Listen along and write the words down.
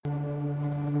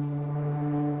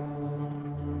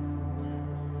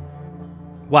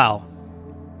Wow,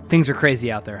 things are crazy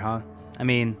out there, huh? I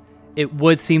mean, it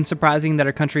would seem surprising that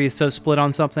our country is so split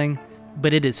on something,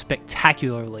 but it is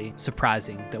spectacularly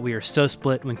surprising that we are so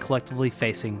split when collectively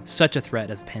facing such a threat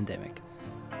as a pandemic.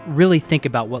 Really think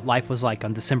about what life was like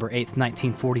on December 8th,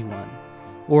 1941,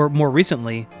 or more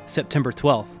recently, September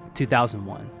 12th,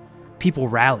 2001. People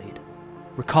rallied.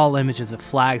 Recall images of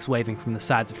flags waving from the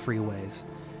sides of freeways,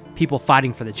 people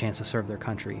fighting for the chance to serve their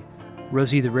country,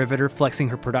 Rosie the Riveter flexing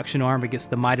her production arm against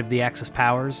the might of the Axis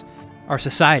powers, our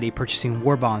society purchasing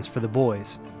war bonds for the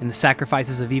boys, and the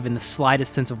sacrifices of even the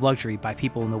slightest sense of luxury by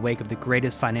people in the wake of the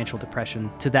greatest financial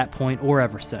depression to that point or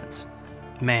ever since.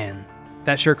 Man,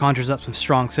 that sure conjures up some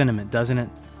strong sentiment, doesn't it?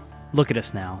 Look at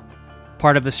us now.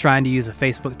 Part of us trying to use a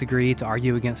Facebook degree to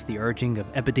argue against the urging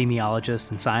of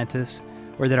epidemiologists and scientists,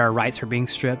 or that our rights are being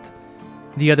stripped.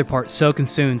 The other part so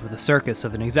consumed with the circus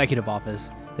of an executive office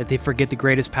that they forget the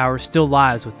greatest power still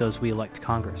lies with those we elect to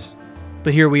Congress.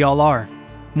 But here we all are,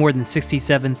 more than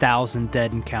 67,000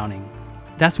 dead and counting.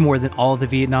 That's more than all of the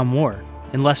Vietnam War,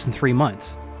 in less than 3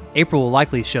 months. April will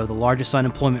likely show the largest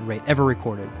unemployment rate ever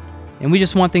recorded. And we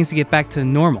just want things to get back to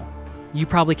normal. You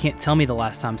probably can't tell me the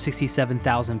last time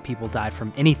 67,000 people died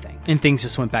from anything, and things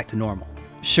just went back to normal.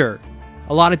 Sure,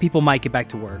 a lot of people might get back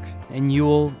to work, and you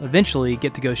will eventually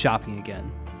get to go shopping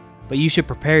again. But you should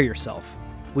prepare yourself.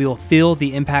 We will feel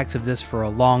the impacts of this for a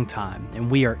long time,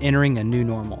 and we are entering a new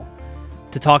normal.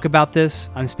 To talk about this,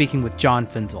 I'm speaking with John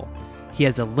Fenzel. He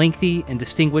has a lengthy and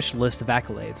distinguished list of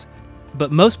accolades,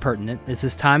 but most pertinent is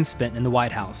his time spent in the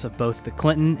White House of both the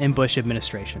Clinton and Bush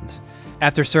administrations.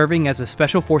 After serving as a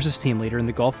Special Forces team leader in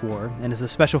the Gulf War and as a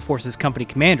Special Forces company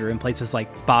commander in places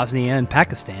like Bosnia and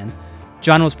Pakistan,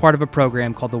 John was part of a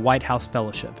program called the White House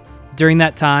Fellowship. During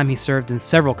that time, he served in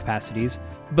several capacities,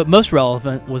 but most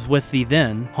relevant was with the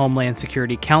then Homeland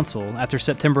Security Council after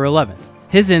September 11th.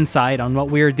 His insight on what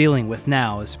we are dealing with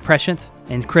now is prescient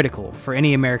and critical for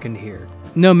any American to hear,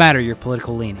 no matter your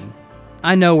political leaning.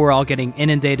 I know we're all getting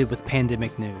inundated with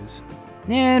pandemic news,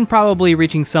 and probably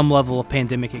reaching some level of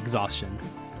pandemic exhaustion.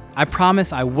 I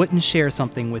promise I wouldn't share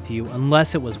something with you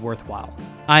unless it was worthwhile.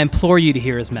 I implore you to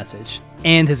hear his message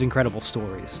and his incredible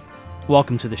stories.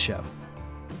 Welcome to the show.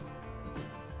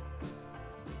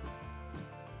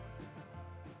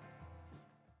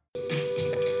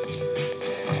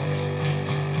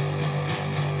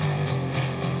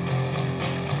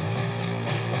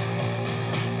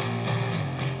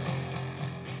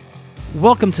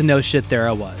 Welcome to No Shit There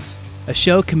I Was, a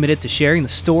show committed to sharing the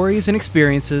stories and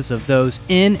experiences of those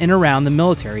in and around the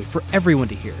military for everyone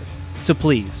to hear. So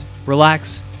please,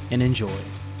 relax and enjoy.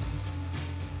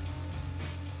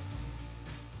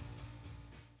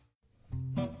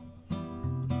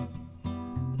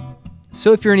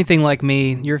 So if you're anything like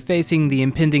me, you're facing the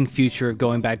impending future of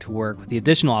going back to work with the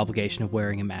additional obligation of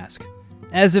wearing a mask.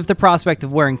 As if the prospect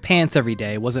of wearing pants every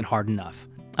day wasn't hard enough.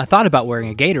 I thought about wearing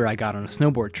a gaiter I got on a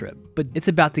snowboard trip, but it's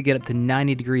about to get up to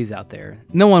 90 degrees out there.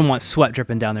 No one wants sweat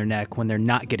dripping down their neck when they're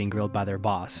not getting grilled by their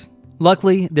boss.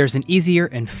 Luckily, there's an easier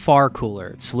and far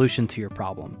cooler solution to your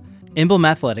problem. Emblem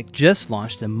Athletic just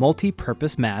launched a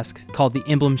multi-purpose mask called the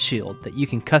Emblem Shield that you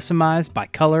can customize by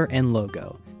color and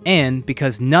logo. And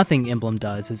because nothing Emblem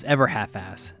does is ever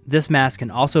half-ass, this mask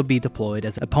can also be deployed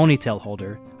as a ponytail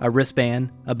holder, a wristband,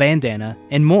 a bandana,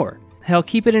 and more. Hell,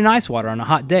 keep it in ice water on a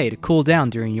hot day to cool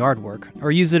down during yard work, or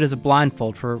use it as a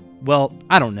blindfold for, well,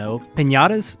 I don't know,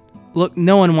 piñatas? Look,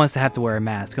 no one wants to have to wear a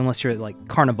mask unless you're like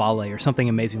Carnivale or something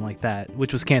amazing like that,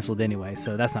 which was canceled anyway,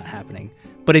 so that's not happening.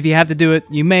 But if you have to do it,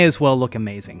 you may as well look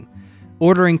amazing.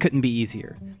 Ordering couldn't be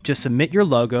easier. Just submit your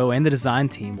logo and the design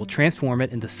team will transform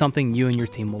it into something you and your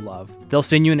team will love. They'll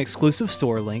send you an exclusive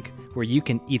store link where you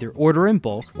can either order in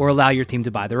bulk or allow your team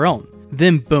to buy their own.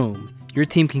 Then boom, your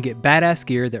team can get badass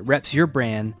gear that reps your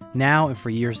brand now and for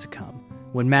years to come,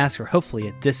 when masks are hopefully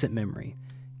a distant memory.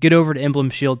 Get over to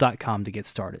emblemshield.com to get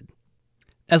started.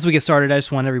 As we get started, I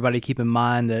just want everybody to keep in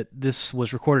mind that this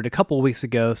was recorded a couple of weeks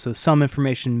ago, so some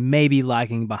information may be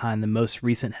lagging behind the most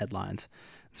recent headlines.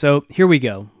 So here we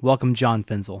go. Welcome, John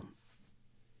Fenzel.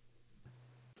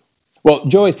 Well,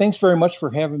 Joey, thanks very much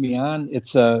for having me on.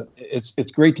 It's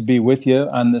great to be with you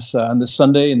on this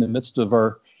Sunday in the midst of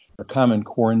our common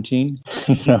quarantine.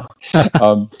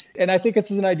 And I think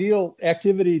it's an ideal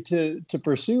activity to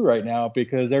pursue right now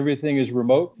because everything is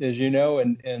remote, as you know,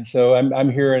 and so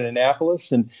I'm here in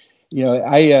Annapolis, and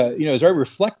as I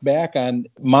reflect back on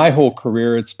my whole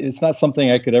career, it's not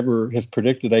something I could ever have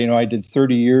predicted. I did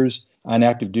 30 years on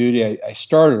active duty. I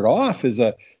started off as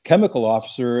a chemical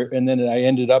officer, and then I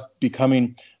ended up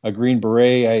becoming a Green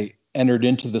Beret. entered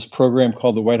into this program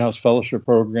called the White House Fellowship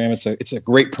Program. It's a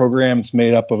great program. It's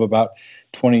made up of about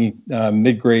 20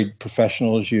 mid-grade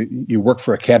professionals. You work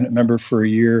for a cabinet member for a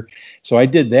year. So I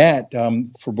did that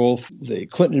for both the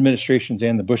Clinton administrations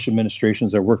and the Bush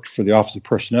administrations. I worked for the Office of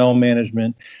Personnel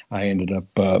Management. I ended up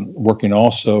working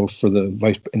also for in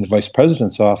the vice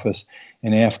president's office.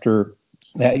 And after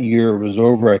that year was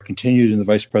over, I continued in the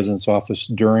vice president's office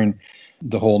during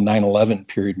the whole 9/11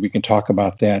 period. We can talk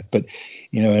about that. But,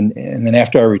 and then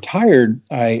after I retired,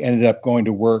 I ended up going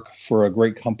to work for a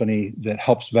great company that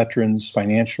helps veterans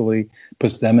financially,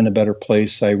 puts them in a better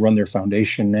place. I run their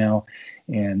foundation now.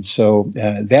 And so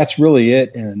that's really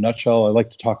it in a nutshell. I like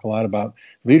to talk a lot about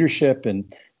leadership and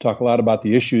talk a lot about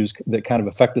the issues that kind of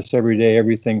affect us every day,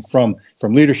 everything from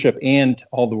leadership and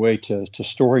all the way to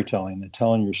storytelling and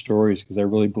telling your stories, because I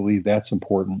really believe that's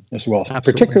important as well,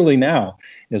 Absolutely. Particularly now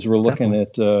as we're looking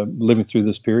at living through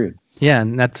this period. Yeah,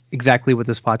 and that's exactly what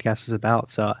this podcast is about.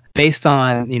 So based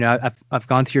on, I've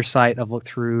gone to your site, I've looked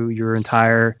through your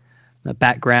entire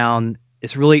background.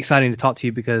 It's really exciting to talk to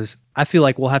you because I feel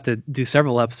like we'll have to do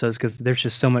several episodes because there's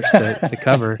just so much to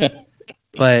cover.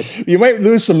 But you might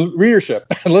lose some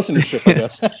listenership, I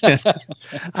guess.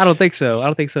 I don't think so. I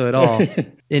don't think so at all.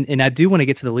 And I do want to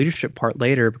get to the leadership part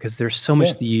later because there's so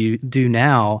much that you do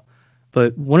now.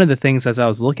 But one of the things as I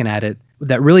was looking at it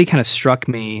that really kind of struck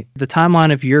me, the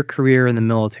timeline of your career in the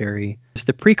military is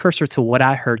the precursor to what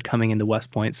I heard coming into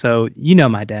West Point. So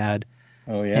my dad.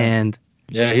 Oh, yeah. And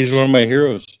yeah, he's one of my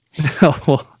heroes.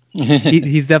 Well,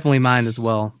 he's definitely mine as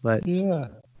well. But yeah.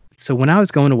 So when I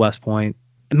was going to West Point,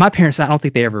 my parents, I don't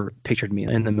think they ever pictured me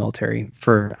in the military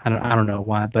for, I don't know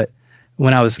why, but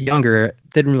when I was younger, it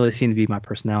didn't really seem to be my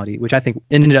personality, which I think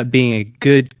ended up being a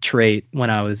good trait when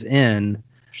I was in.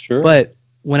 Sure. But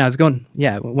when I was going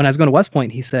to West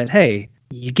Point, he said, hey,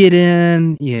 you get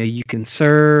in, you can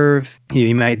serve,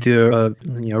 you might do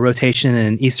a rotation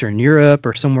in Eastern Europe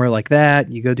or somewhere like that.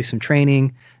 You go do some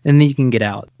training and then you can get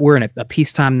out. We're in a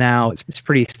peacetime now. It's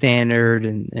pretty standard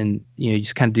and you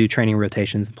just kind of do training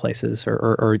rotations in places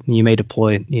or you may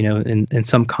deploy, in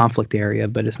some conflict area,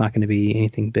 but it's not going to be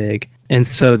anything big. And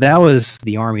so that was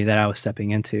the Army that I was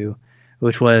stepping into,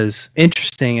 which was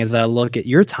interesting as I look at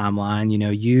your timeline.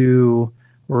 You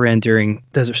were in during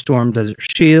Desert Storm, Desert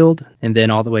Shield, and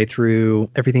then all the way through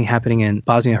everything happening in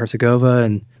Bosnia-Herzegovina.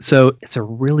 And so it's a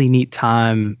really neat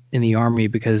time in the Army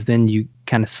because then you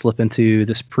kind of slip into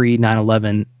this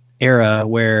pre-9/11 era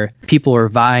where people are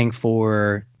vying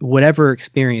for whatever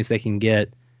experience they can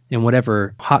get in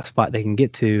whatever hotspot they can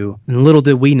get to. And little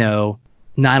did we know,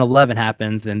 9/11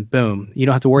 happens and boom, you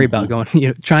don't have to worry about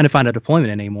going, trying to find a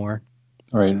deployment anymore.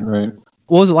 Right.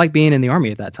 What was it like being in the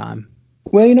Army at that time?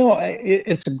 Well,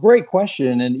 it's a great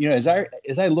question, and as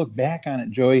I look back on it,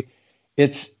 Joey,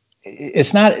 it's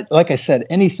not, like I said,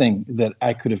 anything that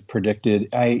I could have predicted.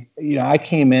 I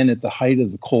came in at the height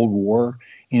of the Cold War,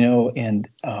 and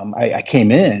I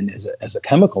came in as a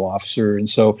chemical officer, and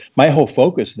so my whole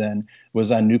focus then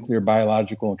was on nuclear,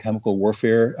 biological, and chemical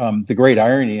warfare. The great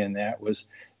irony in that was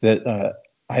that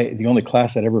the only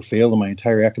class I'd ever failed in my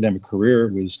entire academic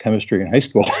career was chemistry in high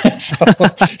school. So,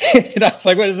 it's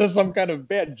like, what is this, some kind of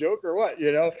bad joke or what?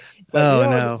 But,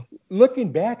 no.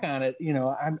 Looking back on it,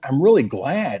 I'm really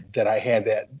glad that I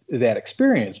had that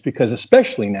experience because,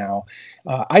 especially now,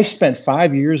 I spent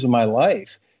 5 years of my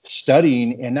life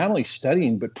studying, and not only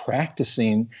studying but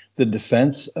practicing the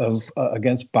defense of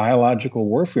against biological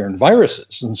warfare and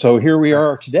viruses. And so here we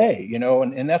are today,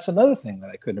 and that's another thing that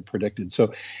I couldn't have predicted.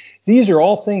 So these are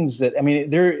all things that,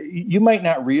 you might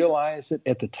not realize it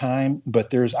at the time, but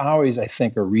there's always, I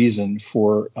think, a reason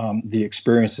for the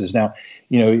experiences. Now,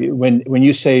 when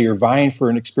you say you're vying for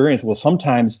an experience, well,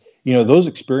 sometimes, those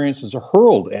experiences are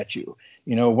hurled at you.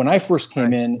 When I first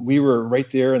came in, we were right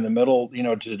there in the middle,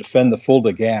 to defend the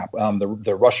Fulda Gap,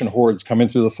 the Russian hordes coming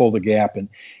through the Fulda Gap.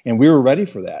 And we were ready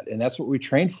for that. And that's what we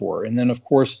trained for. And then, of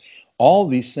course, all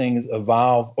these things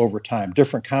evolve over time,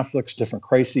 different conflicts, different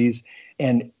crises.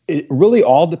 And it really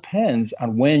all depends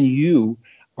on when you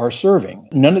are serving.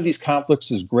 None of these conflicts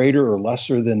is greater or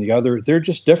lesser than the other. They're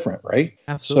just different, right?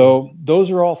 Absolutely. So those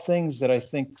are all things that I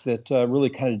think that really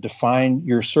kind of define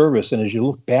your service. And as you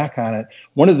look back on it,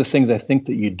 one of the things I think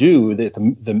that you do, that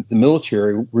the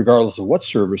military, regardless of what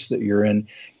service that you're in,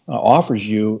 offers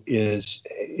you is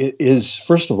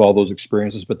first of all those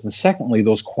experiences, but then secondly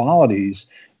those qualities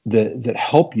that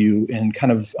help you and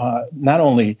kind of not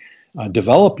only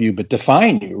develop you but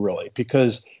define you, really,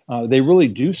 because they really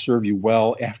do serve you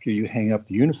well after you hang up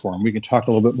the uniform. We can talk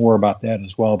a little bit more about that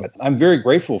as well. But I'm very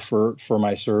grateful for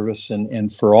my service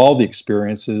and for all the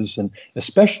experiences and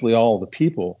especially all the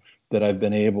people that I've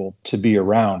been able to be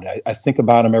around. I think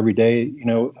about them every day,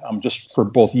 just for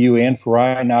both you and for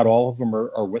I. Not all of them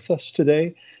are with us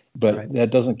today, but Right.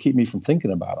 that doesn't keep me from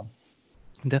thinking about them.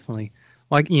 Definitely.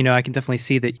 Well, I can definitely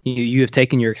see that you have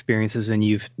taken your experiences and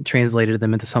you've translated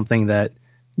them into something that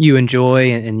you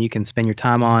enjoy and you can spend your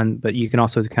time on, but you can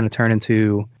also kind of turn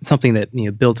into something that,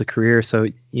 builds a career. So,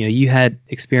 you had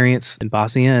experience in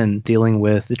Bosnia and dealing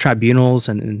with the tribunals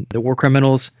and the war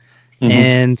criminals,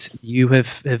 and you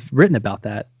have written about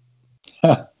that.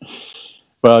 Well,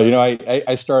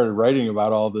 I started writing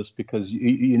about all this because,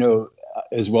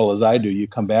 as well as I do, you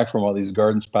come back from all these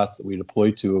garden spots that we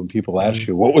deploy to, and people ask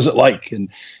you, what was it like? And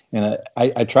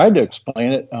I tried to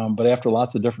explain it, but after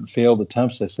lots of different failed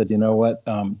attempts, I said, you know what,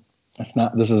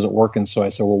 this isn't working. So I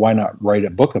said, well, why not write a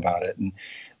book about it? And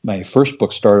my first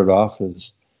book started off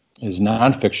as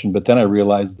nonfiction, but then I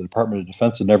realized the Department of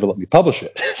Defense would never let me publish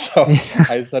it. So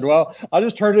I said, well, I'll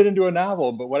just turn it into a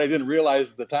novel. But what I didn't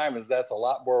realize at the time is that's a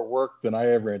lot more work than I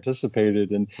ever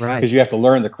anticipated. And because you have to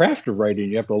learn the craft of writing,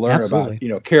 you have to learn about,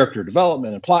 character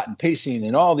development and plot and pacing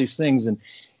and all these things. And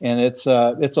it's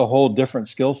a whole different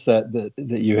skill set that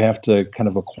you have to kind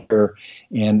of acquire.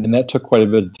 And that took quite a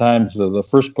bit of time. So the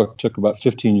first book took about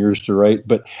 15 years to write,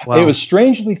 but It was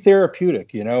strangely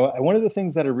therapeutic. One of the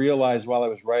things that I realized while I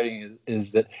was writing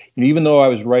is that even though I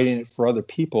was writing it for other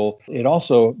people, it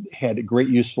also had a great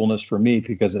usefulness for me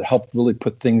because it helped really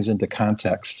put things into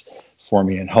context for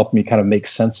me and helped me kind of make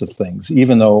sense of things,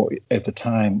 even though at the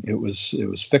time it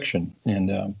was fiction.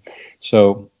 And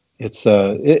so it's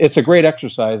a great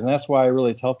exercise, and that's why I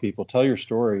really tell people, tell your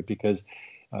story, because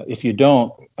if you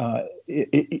don't,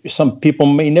 some people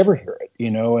may never hear it,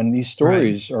 and these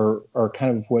stories are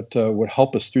kind of what would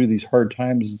help us through these hard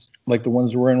times like the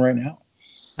ones we're in right now.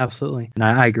 Absolutely. And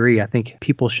I agree. I think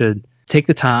people should take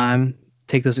the time,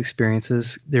 take those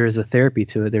experiences. There is a therapy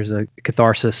to it. There's a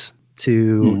catharsis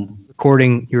to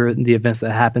recording the events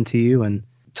that happened to you and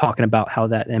talking about how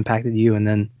that impacted you. And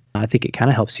then I think it kind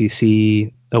of helps you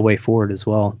see a way forward as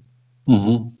well.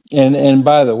 And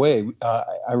by the way,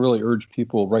 I really urge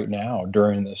people right now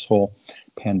during this whole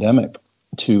pandemic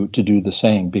to do the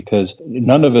same, because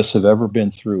none of us have ever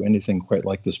been through anything quite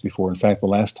like this before. In fact, the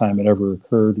last time it ever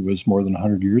occurred was more than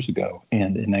 100 years ago,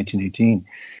 and in 1918,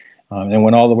 and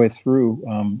went all the way through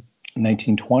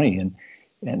 1920,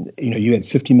 and you had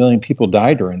 50 million people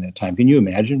die during that time. Can you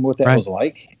imagine what that was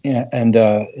like?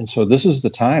 And so this is the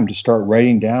time to start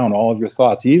writing down all of your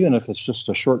thoughts, even if it's just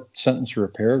a short sentence or a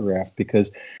paragraph,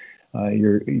 because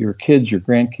your kids, your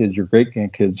grandkids, your great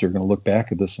grandkids are going to look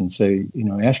back at this and say,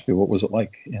 ask you, what was it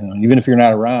like? Even if you're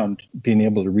not around, being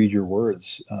able to read your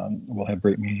words will have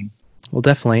great meaning. Well,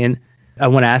 definitely. And I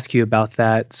want to ask you about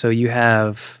that. So you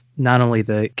have not only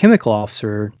the chemical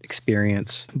officer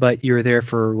experience, but you were there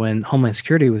for when Homeland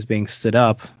Security was being stood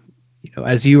up.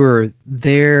 As you were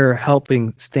there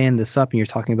helping stand this up, and you're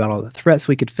talking about all the threats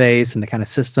we could face and the kind of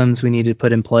systems we needed to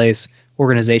put in place,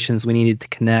 organizations we needed to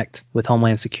connect with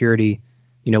Homeland Security,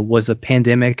 was a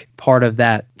pandemic part of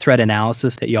that threat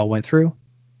analysis that y'all went through?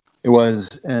 It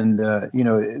was. And,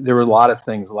 there were a lot of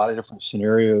things, a lot of different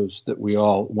scenarios that we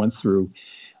all went through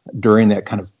during that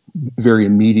kind of very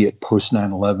immediate post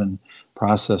 9/11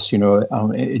 process,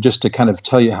 just to kind of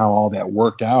tell you how all that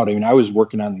worked out. I mean, I was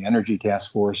working on the Energy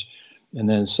Task Force, and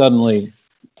then suddenly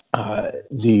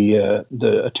the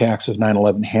attacks of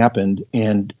 9/11 happened,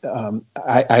 and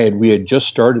we had just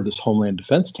started this Homeland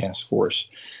Defense Task Force.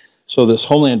 So this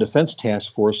Homeland Defense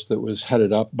Task Force that was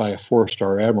headed up by a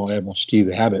four-star admiral, Admiral Steve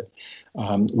Abbott,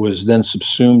 was then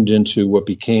subsumed into what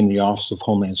became the Office of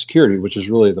Homeland Security, which is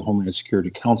really the Homeland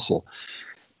Security Council.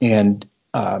 And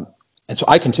so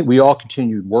we all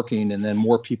continued working, and then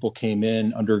more people came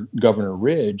in under Governor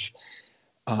Ridge,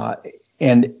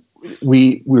 and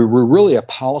we were really a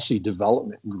policy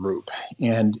development group.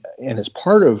 And as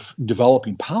part of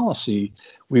developing policy,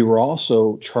 we were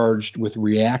also charged with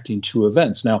reacting to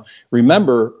events. Now,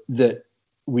 remember that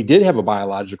we did have a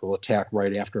biological attack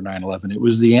right after 9/11. It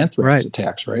was the anthrax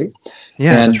attacks, right?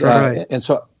 Yeah, and, that's right. And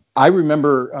so I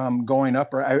remember going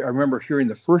up. I remember hearing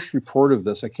the first report of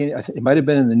this. It might have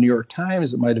been in the New York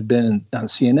Times. It might have been on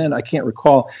CNN. I can't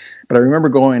recall, but I remember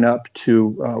going up to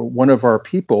one of our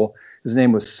people. His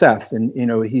name was Seth, and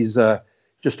he's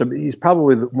he's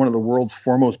probably one of the world's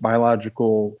foremost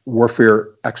biological warfare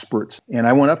experts. And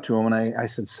I went up to him and I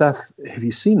said, "Seth, have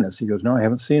you seen this?" He goes, "No, I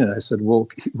haven't seen it." I said, "Well,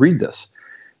 read this."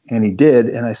 And he did.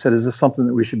 And I said, "Is this something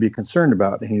that we should be concerned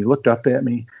about?" And he looked up at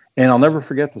me. And I'll never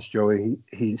forget this, Joey.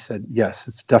 He said, "Yes,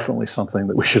 it's definitely something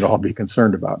that we should all be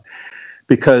concerned about."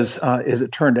 Because as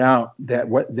it turned out,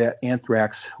 that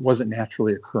anthrax wasn't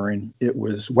naturally occurring. It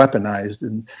was weaponized.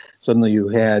 And suddenly you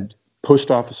had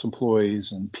post office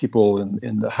employees and people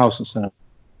in the House and Senate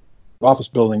office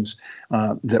buildings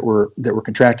that were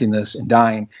contracting this and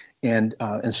dying. And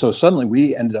so suddenly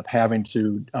we ended up having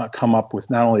to come up with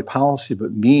not only policy,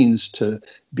 but means to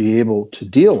be able to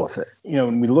deal with it.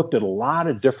 And we looked at a lot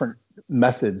of different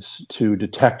methods to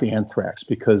detect anthrax,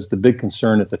 because the big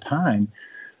concern at the time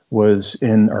was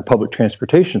in our public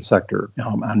transportation sector,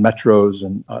 on metros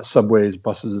and subways,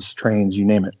 buses, trains, you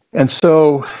name it. And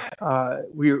so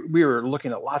we were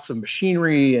looking at lots of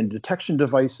machinery and detection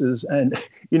devices. And,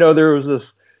 there was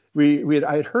this,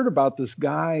 I had heard about this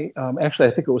guy, actually,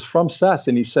 I think it was from Seth,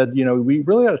 and he said, we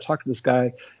really ought to talk to this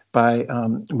guy by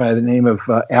the name of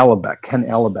Alibek, Ken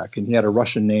Alibek, and he had a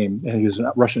Russian name, and he was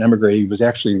a Russian emigre. He was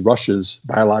actually Russia's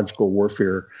biological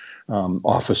warfare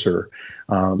officer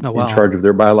in charge of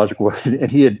their biological warfare,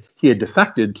 and he had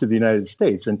defected to the United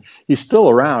States, and he's still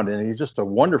around, and he's just a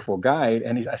wonderful guy.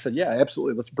 And I said, yeah,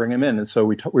 absolutely, let's bring him in. And so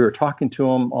we were talking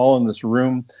to him all in this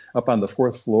room up on the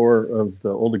 4th floor of the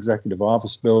old executive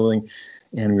office building,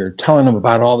 and we were telling him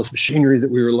about all this machinery that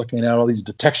we were looking at, all these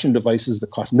detection devices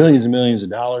that cost millions and millions of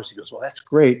dollars. He goes, well, that's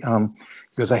great.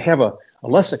 He goes, I have a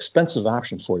less expensive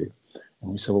option for you.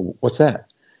 And we said, well, what's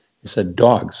that? He said,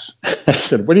 dogs. I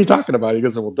said, what are you talking about? He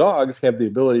goes, well, dogs have the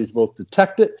ability to both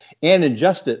detect it and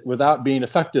ingest it without being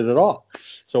affected at all.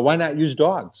 So why not use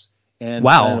dogs? And,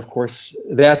 wow. And of course,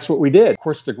 that's what we did. Of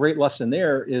course, the great lesson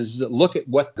there is look at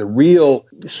what the real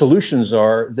solutions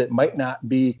are that might not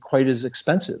be quite as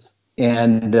expensive.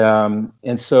 And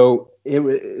so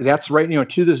that's right.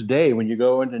 To this day, when you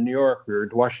go into New York or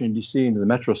to Washington, D.C., into the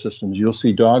metro systems, you'll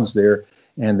see dogs there.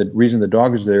 And the reason the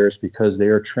dog is there is because they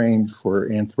are trained for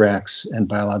anthrax and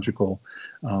biological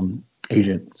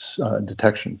agents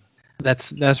detection.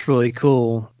 That's really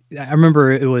cool. I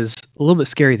remember it was a little bit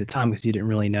scary at the time because you didn't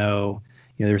really know.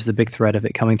 There's the big threat of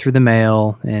it coming through the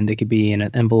mail, and it could be in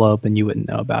an envelope, and you wouldn't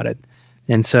know about it.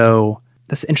 And so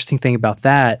that's the interesting thing about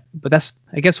that. But that's,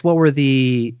 I guess, what were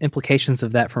the implications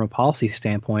of that from a policy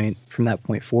standpoint from that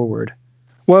point forward?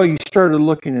 Well, you started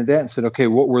looking at that and said, okay,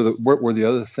 what were the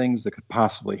other things that could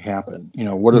possibly happen?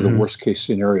 What are the worst case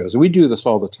scenarios? And we do this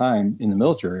all the time in the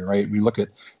military, right? We look at,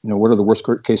 what are the worst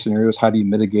case scenarios? How do you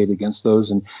mitigate against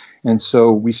those? And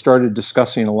so we started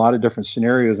discussing a lot of different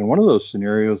scenarios. And one of those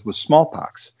scenarios was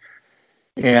smallpox.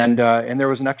 And there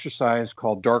was an exercise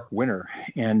called Dark Winter,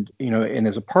 and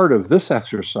as a part of this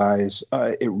exercise,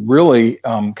 it really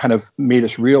kind of made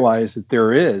us realize that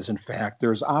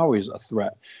there's always a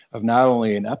threat of not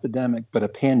only an epidemic but a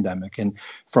pandemic. And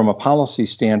from a policy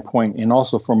standpoint, and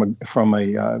also from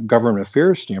a government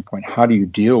affairs standpoint, how do you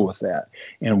deal with that?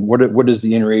 And what is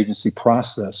the interagency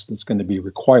process that's going to be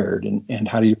required, and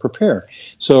how do you prepare?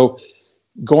 So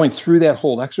going through that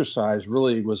whole exercise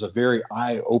really was a very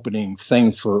eye-opening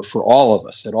thing for all of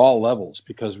us at all levels,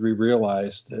 because we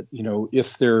realized that,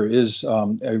 if there is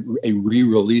a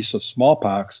re-release of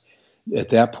smallpox, at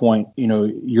that point,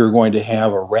 you're going to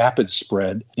have a rapid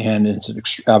spread, and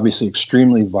it's obviously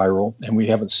extremely viral, and we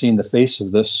haven't seen the face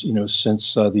of this,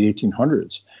 since the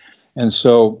 1800s. And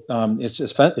so it's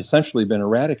essentially been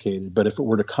eradicated. But if it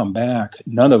were to come back,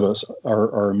 none of us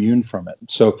are immune from it.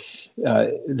 So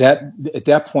that at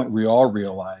that point, we all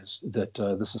realized that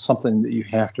this is something that you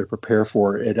have to prepare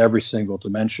for at every single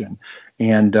dimension,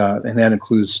 and that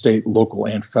includes state, local,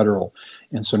 and federal.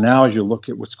 And so now, as you look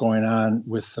at what's going on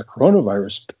with the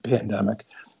coronavirus pandemic,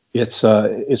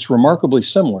 it's remarkably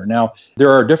similar. Now,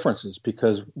 there are differences,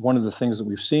 because one of the things that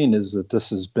we've seen is that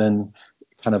this has been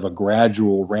kind of a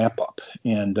gradual ramp up,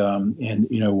 and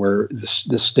where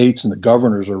the states and the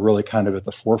governors are really kind of at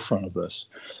the forefront of this.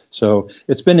 So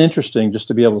it's been interesting just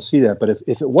to be able to see that. But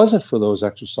if it wasn't for those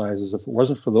exercises, if it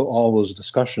wasn't for all those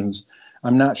discussions,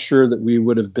 I'm not sure that we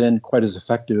would have been quite as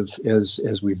effective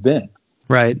as we've been.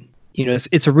 Right.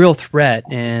 It's a real threat,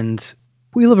 and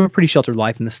we live a pretty sheltered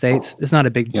life in the States. It's not a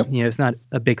big, it's not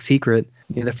a big secret.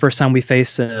 The first time we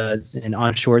faced an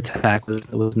onshore attack was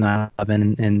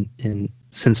 9/11 and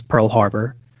since Pearl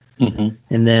Harbor. Mm-hmm.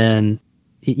 And then,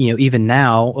 even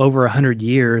now, over 100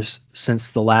 years since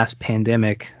the last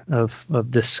pandemic of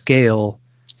this scale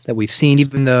that we've seen,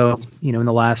 even though, in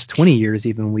the last 20 years,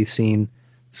 even we've seen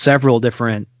several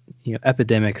different,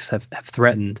 epidemics have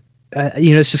threatened.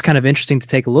 It's just kind of interesting to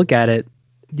take a look at it.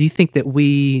 Do you think that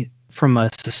we, from a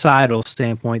societal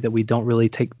standpoint, that we don't really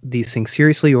take these things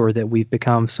seriously, or that we've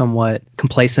become somewhat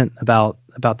complacent about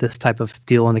this type of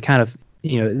deal, and the kind of,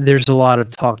 there's a lot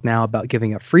of talk now about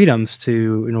giving up freedoms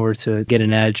in order to get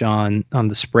an edge on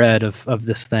the spread of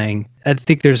this thing. I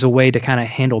think there's a way to kind of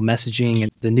handle messaging,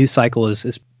 and the news cycle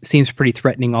seems pretty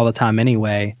threatening all the time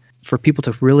anyway, for people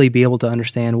to really be able to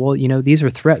understand, well, these are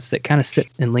threats that kind of sit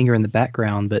and linger in the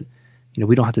background, but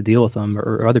we don't have to deal with them,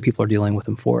 or other people are dealing with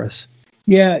them for us.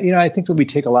 Yeah, I think that we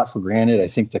take a lot for granted. I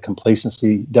think the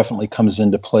complacency definitely comes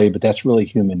into play, but that's really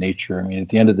human nature. I mean, at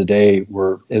the end of the day,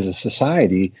 as a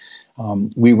society,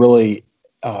 we really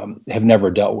have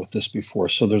never dealt with this before.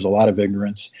 So there's a lot of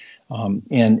ignorance,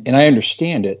 and I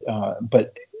understand it.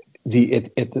 But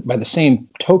by the same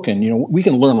token, we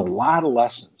can learn a lot of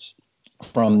lessons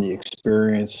from the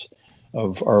experience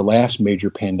of our last major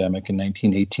pandemic in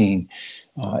 1918.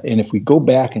 And if we go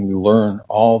back and we learn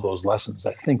all those lessons,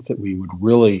 I think that we would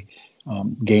really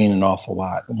gain an awful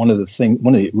lot. One of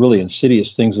the really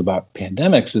insidious things about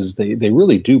pandemics is they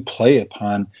really do play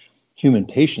upon human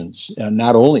patience, and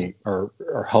not only our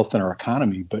health and our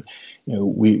economy, but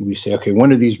we say, okay,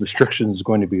 when are these restrictions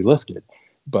going to be lifted?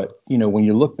 But when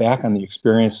you look back on the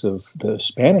experience of the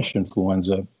Spanish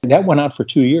influenza, that went on for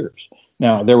 2 years.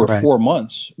 Now, there were 4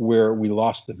 months where we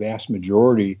lost the vast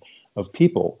majority of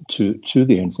people to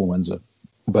the influenza.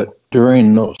 But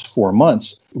during those 4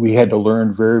 months, we had to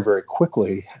learn very, very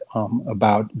quickly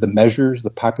about the measures, the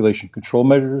population control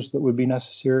measures that would be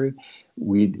necessary.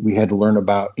 We had to learn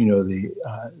about the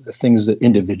things that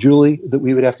individually that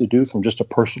we would have to do from just a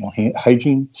personal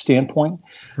hygiene standpoint.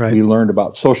 Right. We learned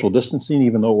about social distancing,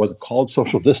 even though it wasn't called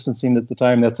social distancing at the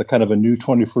time. That's a kind of a new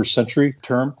 21st century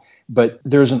term. But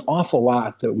there's an awful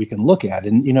lot that we can look at,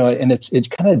 and and it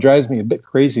kind of drives me a bit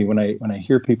crazy when I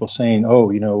hear people saying,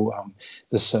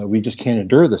 this we just can't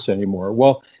endure this anymore.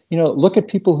 Well, look at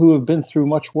people who have been through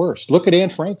much worse. Look at Anne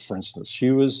Frank, for instance.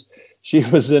 She was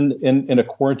in a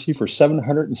quarantine for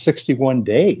 761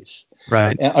 days,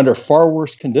 right, under far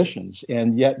worse conditions,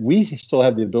 and yet we still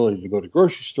have the ability to go to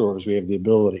grocery stores. We have the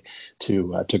ability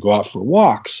to go out for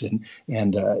walks, and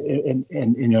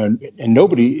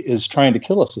nobody is trying to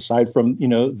kill us aside from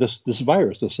this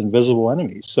virus, this invisible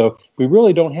enemy. So we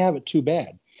really don't have it too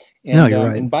bad. And, no, you're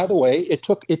right. And by the way, it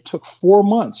took 4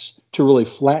 months to really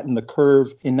flatten the curve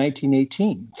in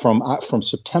 1918 from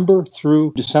September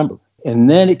through December. And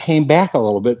then it came back a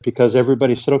little bit because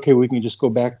everybody said, okay, we can just go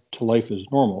back to life as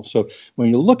normal. So when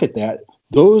you look at that,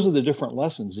 those are the different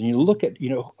lessons. And you look at,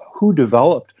 who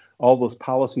developed all those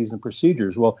policies and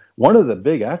procedures. Well, one of the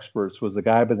big experts was a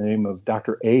guy by the name of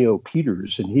Dr. A.O.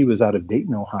 Peters, and he was out of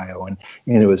Dayton, Ohio. And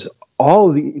it was all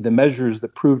of the measures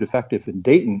that proved effective in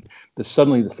Dayton that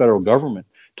suddenly the federal government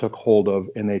took hold of,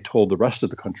 and they told the rest of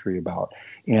the country about.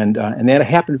 And that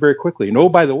happened very quickly. And oh,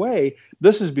 by the way,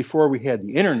 this is before we had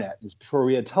the internet. It's before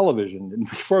we had television, and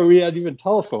before we had even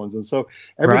telephones. And so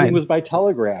everything was by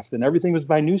telegraph, and everything was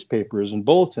by newspapers and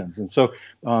bulletins. And so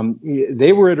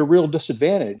they were at a real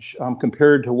disadvantage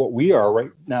compared to what we are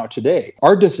right now today.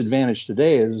 Our disadvantage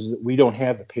today is that we don't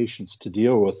have the patience to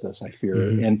deal with this, I fear.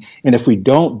 Mm-hmm. And if we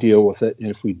don't deal with it, and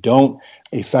if we don't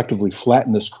effectively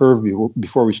flatten this curve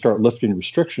before we start lifting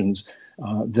restrictions,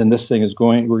 then this thing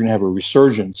we're going to have a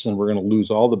resurgence, and we're going to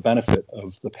lose all the benefit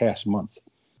of the past month.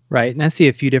 Right. And I see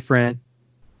a few different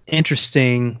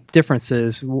interesting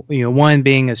differences, one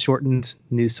being a shortened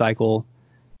news cycle,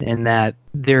 and that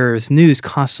there's news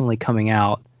constantly coming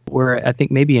out, where I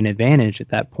think maybe an advantage at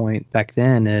that point back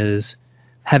then is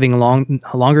having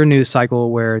a longer news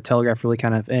cycle where Telegraph really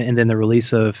and then the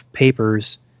release of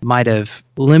papers might have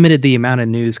limited the amount of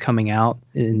news coming out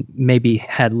and maybe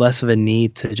had less of a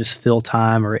need to just fill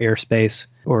time or airspace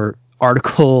or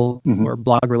article or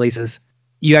blog releases.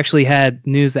 You actually had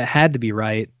news that had to be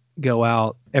right go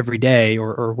out every day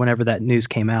or whenever that news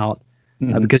came out,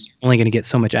 because you're only going to get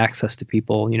so much access to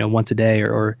people, once a day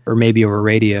or maybe over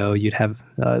radio. You'd have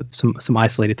some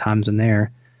isolated times in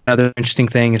there. Another interesting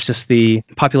thing is just the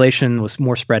population was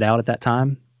more spread out at that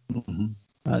time. Mm-hmm.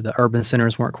 The urban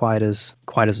centers weren't quite as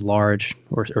large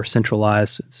or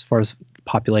centralized as far as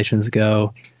populations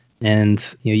go,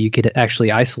 and you could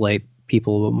actually isolate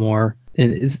people a little bit more.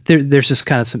 And there's just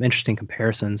kind of some interesting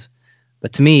comparisons.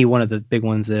 But to me, one of the big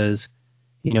ones is,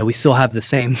 we still have the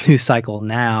same news cycle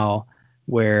now,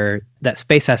 where that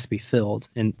space has to be filled,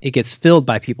 and it gets filled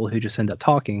by people who just end up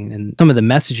talking, and some of the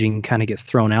messaging kind of gets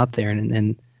thrown out there,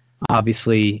 and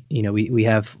obviously, we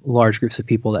have large groups of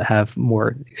people that have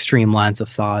more extreme lines of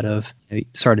thought of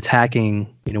start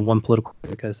attacking, one political,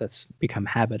 because that's become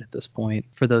habit at this point.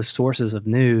 For those sources of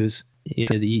news, you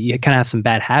kind of have some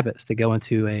bad habits that go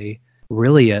into a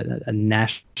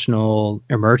national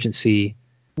emergency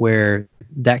where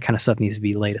that kind of stuff needs to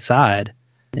be laid aside.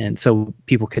 And so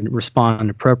people can respond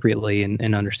appropriately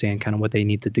and understand kind of what they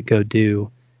need to go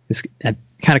do. I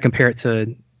kind of compare it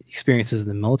to experiences in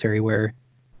the military where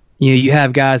you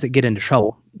have guys that get into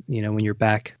trouble, when you're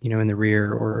back, in the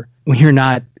rear, or when you're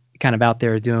not kind of out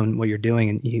there doing what you're doing,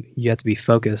 and you have to be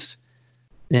focused.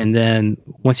 And then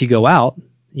once you go out,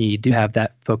 you do have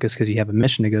that focus because you have a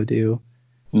mission to go do,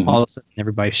 Mhm. all of a sudden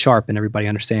everybody's sharp and everybody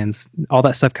understands. All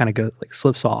that stuff kind of goes like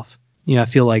slips off. I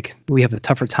feel like we have a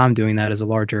tougher time doing that as a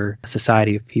larger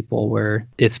society of people, where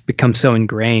it's become so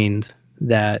ingrained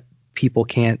that people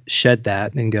can't shed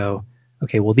that and go,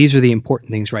 okay, well, these are the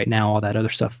important things right now. All that other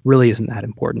stuff really isn't that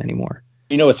important anymore.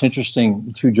 What's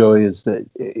interesting too, Joey, is that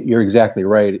you're exactly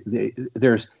right.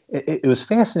 It was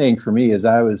fascinating for me as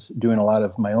I was doing a lot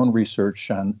of my own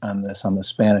research on the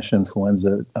Spanish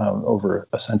influenza over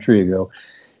a century ago.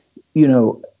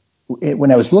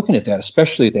 When I was looking at that,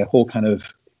 especially that whole kind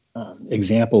of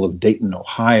example of Dayton,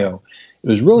 Ohio, it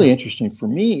was really interesting for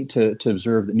me to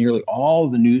observe that nearly all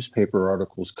the newspaper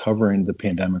articles covering the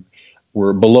pandemic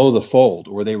were below the fold,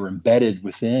 or they were embedded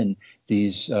within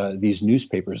these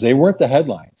newspapers. They weren't the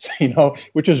headlines,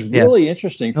 which is really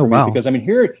interesting for me, because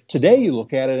here today you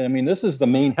look at it, this is the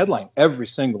main headline every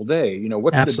single day.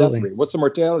 What's Absolutely. the death rate? What's the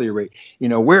mortality rate?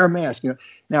 Wear a mask.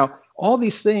 Now all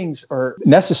these things are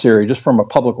necessary just from a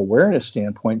public awareness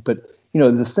standpoint, but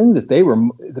the thing that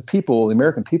the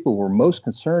American people were most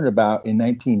concerned about in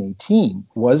 1918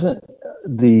 wasn't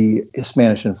the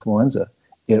Spanish influenza.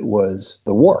 It was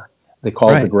the war. They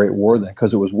called it the Great War then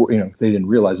because it was, they didn't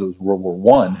realize it was World War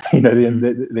One. They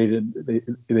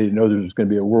didn't know there was going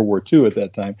to be a World War II at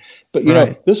that time.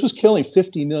 But this was killing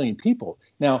 50 million people.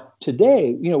 Now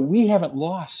today, we haven't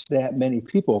lost that many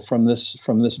people from this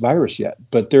virus yet.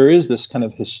 But there is this kind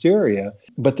of hysteria.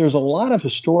 But there's a lot of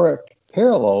historic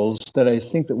parallels that I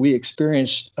think that we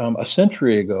experienced a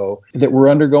century ago that we're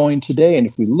undergoing today. And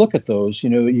if we look at those,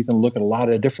 you can look at a lot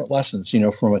of different lessons,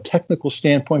 from a technical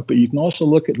standpoint, but you can also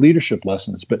look at leadership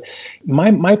lessons. But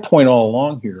my point all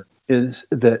along here is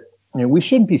that we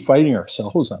shouldn't be fighting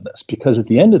ourselves on this, because at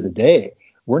the end of the day,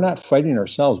 we're not fighting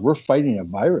ourselves. We're fighting a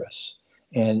virus.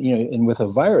 And and with a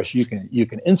virus, you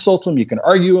can insult them, you can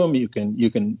argue them, you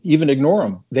can even ignore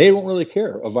them. They don't really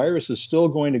care. A virus is still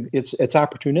going to it's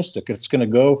opportunistic. It's going to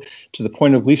go to the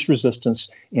point of least resistance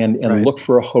and look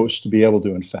for a host to be able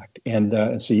to infect.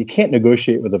 And so you can't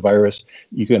negotiate with a virus.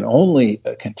 You can only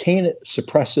contain it,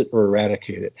 suppress it, or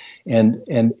eradicate it. And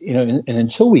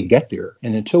until we get there,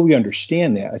 and until we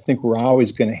understand that, I think we're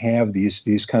always going to have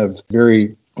these kind of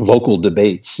very local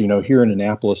debates. Here in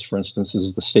Annapolis, for instance,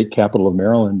 is the state capital of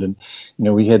Maryland, and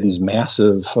we had these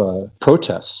massive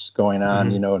protests going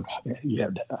on. And you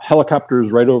had helicopters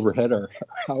right overhead our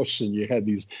house, and you had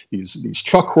these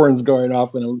truck horns going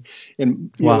off, and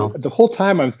the whole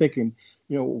time I'm thinking,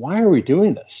 why are we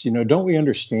doing this? Don't we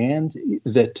understand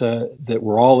that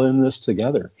we're all in this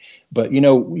together? But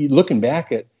looking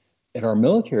back at our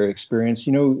military experience,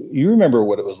 you remember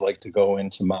what it was like to go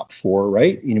into MOP 4,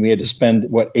 right? We had to spend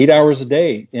 8 hours a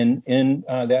day in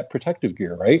that protective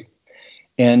gear, right?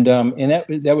 And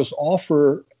that was all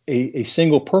for a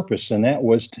single purpose, and that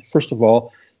was first of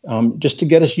all just to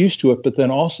get us used to it, but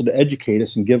then also to educate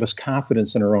us and give us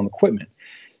confidence in our own equipment.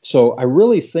 So I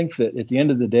really think that at the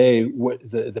end of the day, what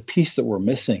the piece that we're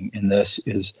missing in this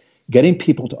is getting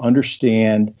people to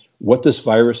understand what this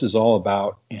virus is all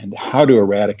about and how to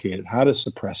eradicate it, how to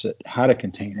suppress it, how to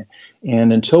contain it.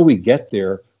 And until we get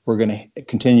there, we're going to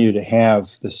continue to have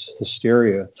this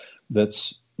hysteria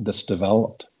that's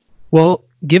developed. Well,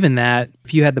 given that,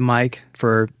 if you had the mic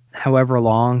for however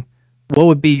long, what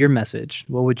would be your message?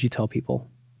 What would you tell people?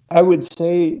 I would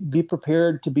say be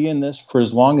prepared to be in this for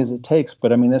as long as it takes.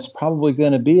 But that's probably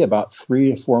going to be about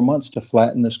 3 to 4 months to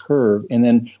flatten this curve. And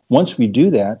then once we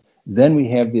do that, then we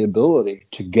have the ability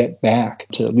to get back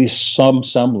to at least some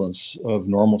semblance of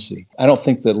normalcy. I don't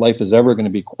think that life is ever going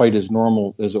to be quite as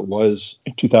normal as it was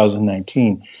in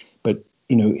 2019. But,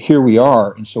 here we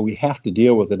are. And so we have to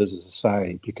deal with it as a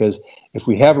society, because if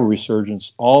we have a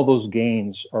resurgence, all those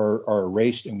gains are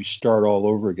erased and we start all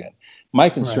over again. My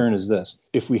concern is this: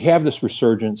 if we have this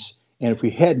resurgence and if we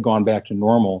had gone back to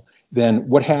normal, then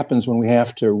what happens when we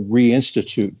have to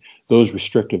reinstitute those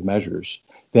restrictive measures?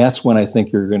 That's when I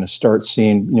think you're going to start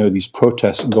seeing, these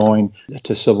protests going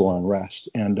to civil unrest.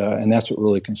 And that's what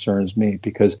really concerns me,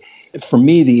 because for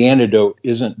me, the antidote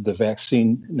isn't the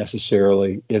vaccine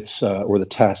necessarily, it's or the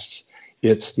tests.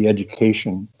 It's the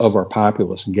education of our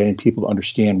populace and getting people to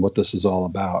understand what this is all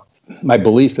about. My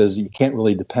belief is you can't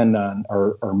really depend on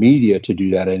our media to do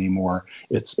that anymore.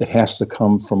 It has to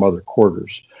come from other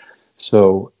quarters.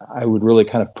 So I would really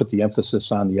kind of put the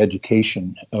emphasis on the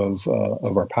education of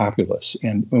our populace.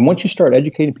 And once you start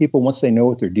educating people, once they know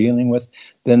what they're dealing with,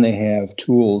 then they have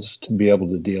tools to be able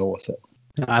to deal with it.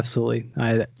 Absolutely.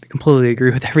 I completely agree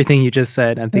with everything you just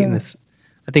said. I think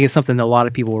it's something that a lot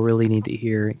of people really need to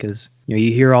hear, because you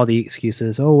hear all the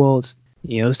excuses. Oh, well,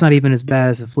 it's not even as bad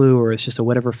as the flu, or it's just a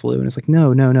whatever flu. And it's like,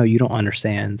 no, you don't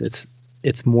understand.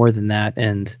 it's more than that,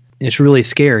 and it's really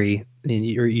scary. And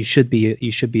you should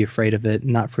be afraid of it,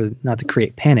 not to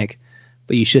create panic,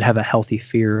 but you should have a healthy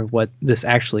fear of what this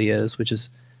actually is, which is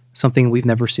something we've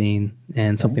never seen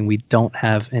and something we don't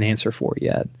have an answer for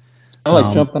yet. I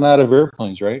like jumping out of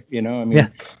airplanes, right? You know, I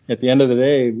mean, At the end of the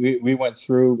day, we went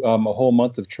through a whole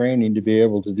month of training to be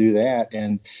able to do that,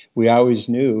 and we always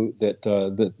knew that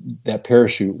that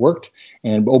parachute worked.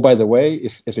 And oh, by the way,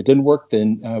 if it didn't work,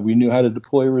 then we knew how to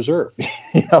deploy a reserve.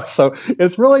 So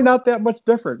it's really not that much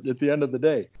different at the end of the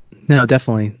day. No,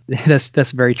 definitely,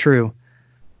 that's very true.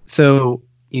 So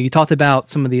you talked about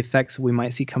some of the effects we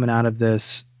might see coming out of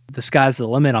this. The sky's the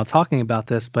limit on talking about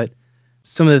this, but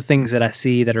some of the things that I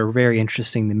see that are very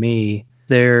interesting to me,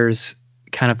 there's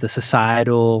kind of the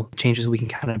societal changes we can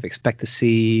kind of expect to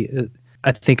see.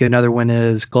 I think another one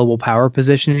is global power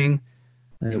positioning.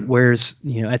 Where's,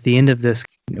 at the end of this,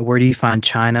 where do you find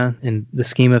China in the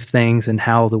scheme of things and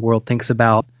how the world thinks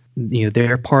about,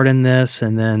 their part in this?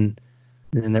 And then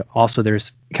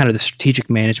there's kind of the strategic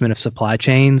management of supply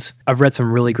chains. I've read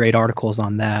some really great articles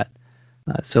on that.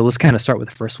 So let's kind of start with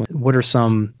the first one. What are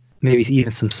some, maybe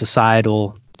even some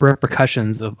societal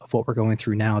repercussions of what we're going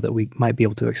through now that we might be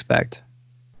able to expect?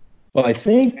 Well, I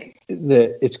think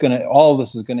that all of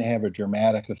this is going to have a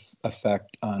dramatic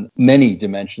effect on many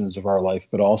dimensions of our life,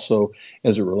 but also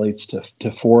as it relates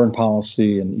to foreign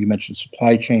policy. And you mentioned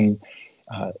supply chain.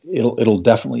 It'll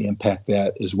definitely impact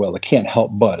that as well. It can't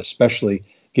help but, especially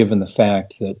given the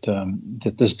fact that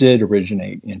that this did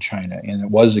originate in China and it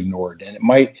was ignored, and it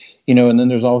might, and then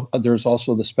there's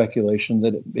also the speculation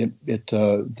that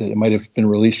it might have been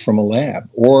released from a lab,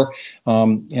 or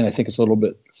and I think it's a little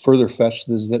bit further fetched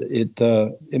is that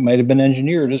it might have been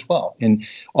engineered as well. And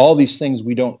all these things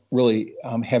we don't really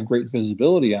have great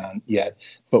visibility on yet.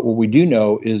 But what we do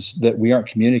know is that we aren't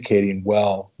communicating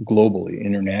well globally,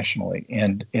 internationally,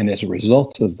 and as a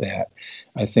result of that,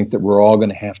 I think that we're all going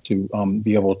to have to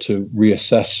be able to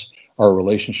reassess our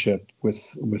relationship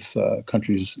with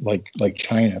countries like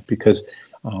China, because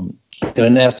and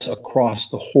that's across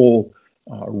the whole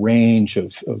range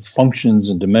of functions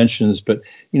and dimensions. But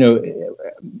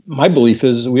my belief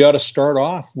is we ought to start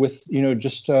off with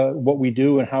just what we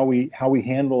do and how we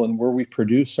handle and where we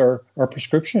produce our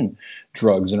prescription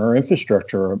drugs and our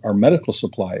infrastructure, our medical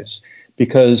supplies.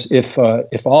 Because if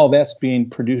all that's being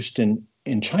produced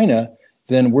in China,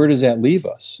 then where does that leave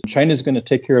us? China's going to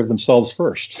take care of themselves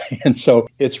first, and so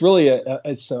it's really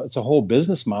it's a whole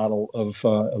business model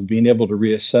of being able to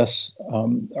reassess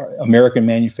American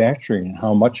manufacturing and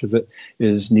how much of it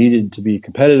is needed to be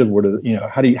competitive.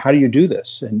 How do you do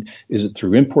this? And is it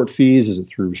through import fees? Is it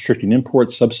through restricting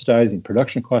imports, subsidizing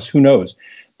production costs? Who knows?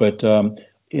 But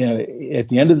at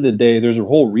the end of the day, there's a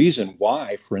whole reason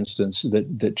why, for instance,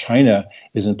 that China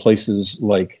is in places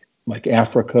like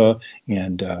Africa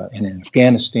and in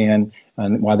Afghanistan,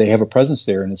 and why they have a presence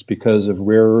there, and it's because of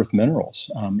rare earth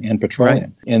minerals and petroleum.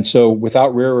 Right. And so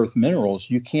without rare earth minerals,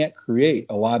 you can't create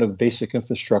a lot of basic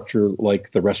infrastructure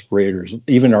like the respirators,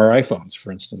 even our iPhones,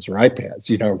 for instance, or iPads,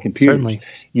 or computers. Certainly.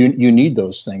 You need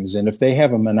those things. And if they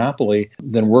have a monopoly,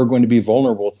 then we're going to be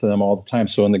vulnerable to them all the time.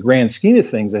 So in the grand scheme of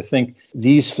things, I think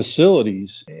these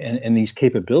facilities and these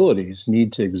capabilities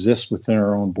need to exist within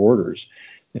our own borders.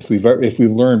 If we've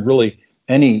learned really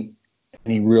any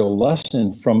real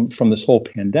lesson from this whole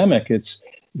pandemic, it's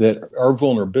that our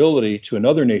vulnerability to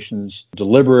another nation's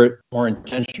deliberate or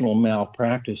intentional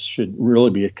malpractice should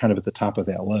really be kind of at the top of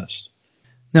that list.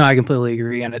 No, I completely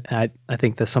agree, and I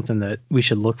think that's something that we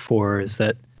should look for, is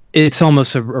that it's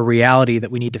almost a reality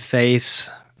that we need to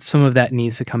face. Some of that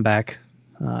needs to come back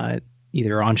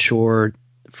either onshore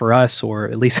for us, or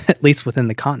at least within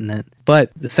the continent.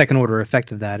 But the second order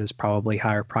effect of that is probably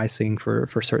higher pricing for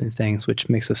certain things, which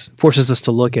forces us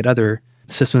to look at other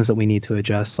systems that we need to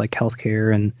adjust, like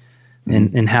healthcare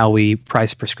and how we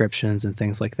price prescriptions and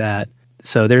things like that.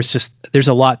 So there's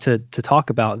a lot to talk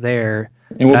about there.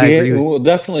 And we'll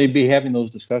definitely be having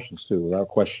those discussions too, without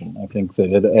question. I think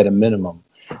that at a minimum,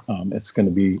 it's going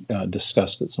to be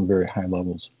discussed at some very high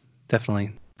levels.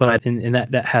 Definitely. But and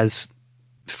that has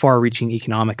far-reaching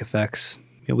economic effects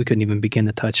we couldn't even begin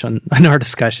to touch on in our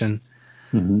discussion.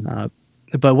 Mm-hmm.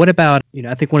 But what about,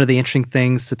 I think one of the interesting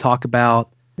things to talk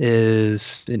about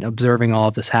is, in observing all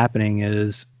of this happening,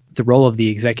 is the role of the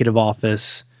executive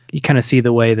office. You kind of see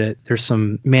the way that there's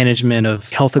some management of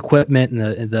health equipment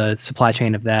and the supply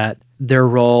chain of that, their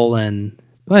role, and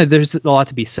there's a lot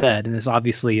to be said. And it's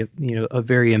obviously a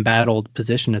very embattled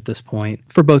position at this point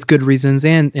for both good reasons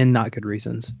and not good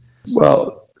reasons.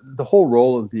 Well, the whole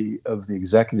role of the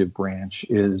executive branch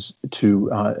is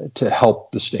to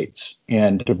help the states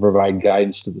and to provide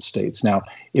guidance to the states. Now,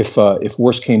 if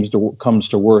worst comes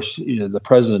to worse, the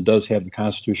president does have the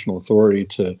constitutional authority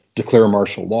to declare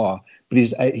martial law, but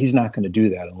he's not going to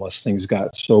do that unless things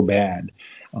got so bad.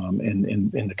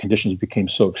 And the conditions became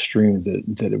so extreme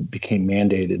that it became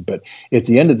mandated. But at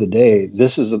the end of the day,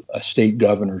 this is a state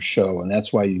governor's show, and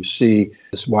that's why you see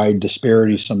this wide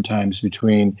disparity sometimes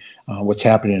between what's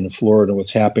happening in Florida and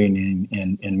what's happening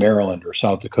in Maryland or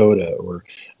South Dakota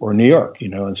or New York.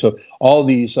 And so all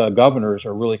these governors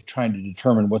are really trying to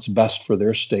determine what's best for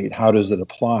their state. How does it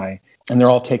apply? And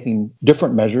they're all taking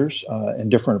different measures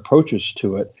and different approaches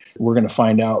to it. We're going to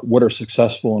find out what are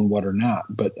successful and what are not.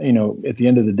 But, at the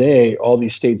end of the day, all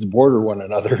these states border one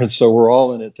another. And so we're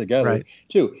all in it together,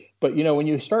 too. But, when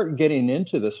you start getting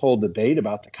into this whole debate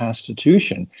about the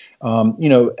Constitution,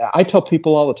 I tell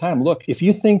people all the time, look, if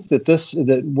you think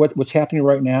that what's happening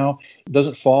right now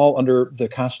doesn't fall under the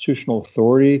constitutional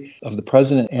authority of the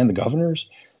president and the governors,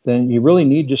 then you really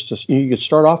need you could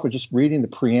start off with just reading the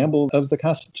preamble of the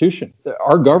Constitution.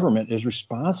 Our government is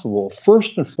responsible,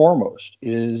 first and foremost,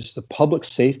 is the public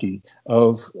safety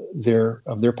of their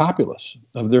populace,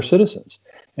 of their citizens.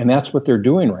 And that's what they're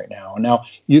doing right now. Now,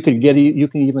 you can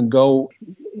even go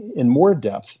in more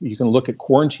depth. You can look at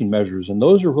quarantine measures, and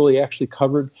those are really actually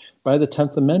covered by the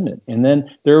 10th Amendment. And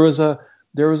then there was a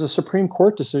Supreme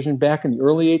Court decision back in the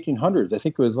early 1800s. I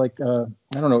think it was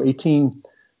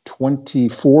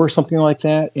 1824, something like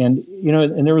that. And,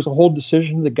 and there was a whole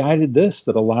decision that guided this,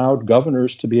 that allowed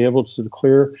governors to be able to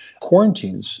declare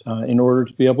quarantines in order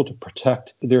to be able to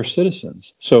protect their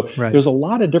citizens. So There's a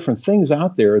lot of different things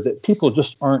out there that people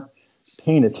just aren't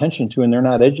paying attention to, and they're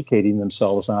not educating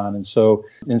themselves on. And so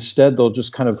instead, they'll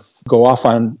just kind of go off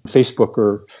on Facebook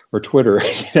or Twitter,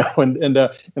 and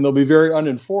they'll be very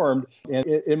uninformed. And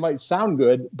it might sound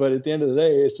good, but at the end of the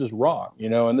day, it's just wrong,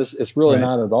 And it's really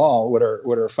not at all what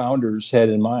our founders had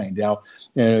in mind. Now,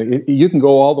 you can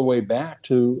go all the way back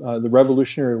to the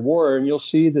Revolutionary War, and you'll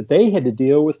see that they had to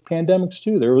deal with pandemics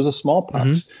too. There was a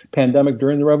smallpox pandemic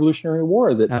during the Revolutionary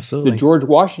War that George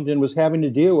Washington was having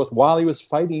to deal with while he was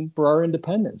fighting for our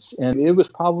independence. And it was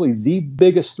probably the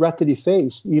biggest threat that he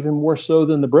faced, even more so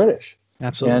than the British.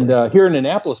 Absolutely. And here in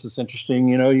Annapolis, it's interesting.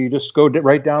 You just go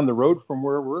right down the road from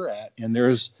where we're at, and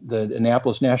there's the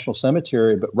Annapolis National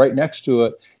Cemetery. But right next to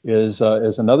it is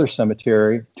another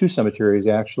cemetery, two cemeteries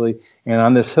actually. And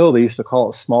on this hill, they used to call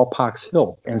it Smallpox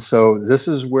Hill. And so this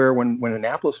is where, when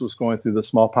Annapolis was going through the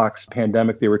smallpox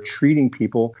pandemic, they were treating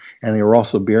people, and they were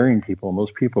also burying people. And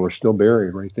those people are still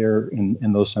buried right there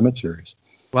in those cemeteries.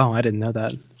 Wow, I didn't know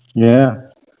that. Yeah.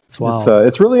 Wow.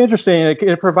 It's really interesting.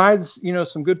 It provides,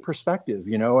 some good perspective.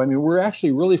 We're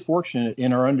actually really fortunate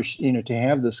in our to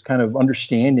have this kind of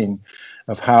understanding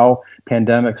of how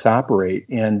pandemics operate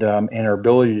and our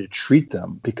ability to treat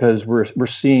them, because we're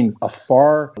seeing a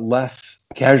far less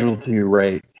casualty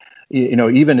rate.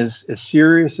 Even as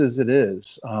serious as it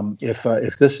is,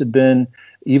 if this had been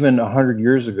even 100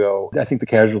 years ago, I think the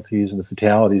casualties and the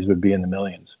fatalities would be in the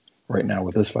millions right now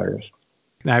with this virus.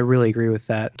 I really agree with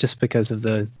that, just because of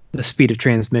the speed of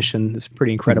transmission is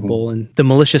pretty incredible, and the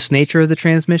malicious nature of the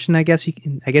transmission. I guess you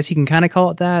can kind of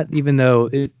call it that, even though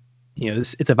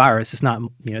it's a virus. It's not,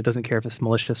 it doesn't care if it's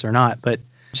malicious or not, but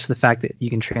just the fact that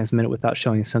you can transmit it without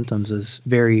showing symptoms is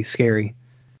very scary.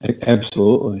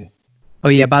 Absolutely. Oh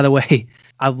yeah, by the way,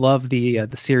 I love the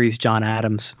series John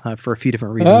Adams for a few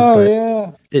different reasons. Oh but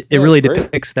yeah, it really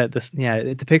depicts that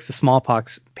it depicts the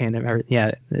smallpox pandemic.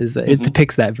 It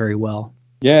depicts that very well.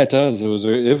 Yeah, it does. It was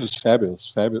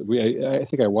fabulous. I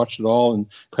think I watched it all in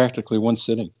practically one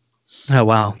sitting. Oh,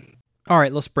 wow. All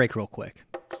right, let's break real quick.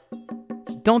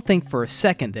 Don't think for a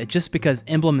second that just because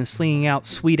Emblem is slinging out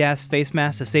sweet-ass face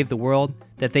masks to save the world,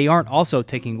 that they aren't also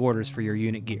taking orders for your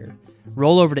unit gear.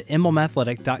 Roll over to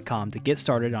emblemathletic.com to get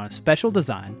started on a special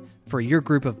design for your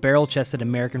group of barrel-chested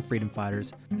American freedom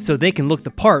fighters, so they can look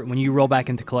the part when you roll back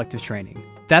into collective training.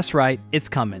 That's right, it's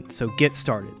coming, so get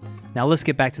started. Now let's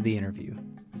get back to the interview.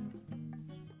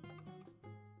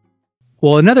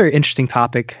 Well, another interesting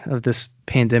topic of this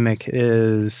pandemic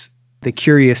is the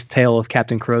curious tale of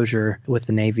Captain Crozier with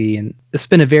the Navy. And it's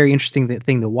been a very interesting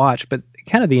thing to watch, but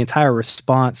kind of the entire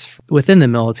response within the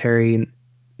military. And,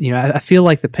 I feel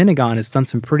like the Pentagon has taken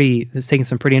some pretty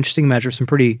interesting measures, some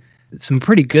pretty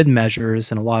good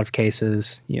measures in a lot of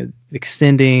cases,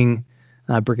 extending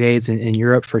brigades in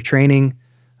Europe for training,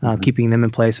 keeping them in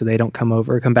place so they don't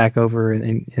come back over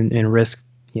and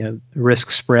risk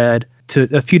spread, to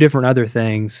a few different other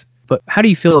things. But how do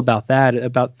you feel about that,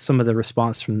 about some of the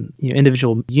response from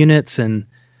individual units, and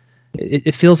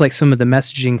it feels like some of the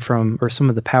messaging or some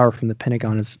of the power from the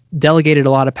Pentagon has delegated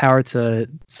a lot of power to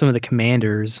some of the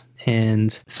commanders,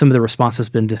 and some of the response has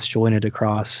been disjointed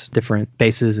across different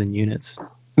bases and units.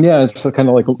 Yeah, it's kind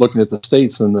of like looking at the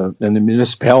states and the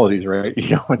municipalities, right?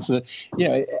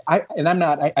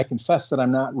 I confess that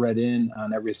I'm not read in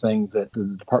on everything that the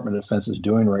Department of Defense is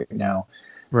doing right now.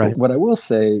 Right. But what I will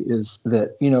say is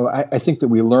that, I think that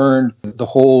we learned the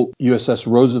whole USS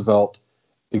Roosevelt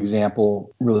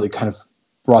example really kind of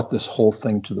brought this whole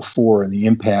thing to the fore, and the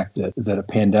impact that a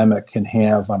pandemic can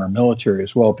have on our military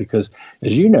as well. Because,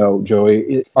 as you know,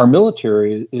 Joey, our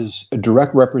military is a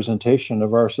direct representation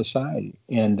of our society.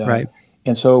 And right.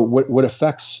 And so what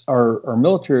affects our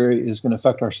military is going to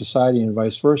affect our society and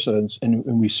vice versa. And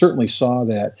we certainly saw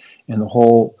that in the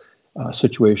whole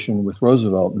situation with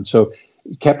Roosevelt. And so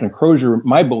Captain Crozier,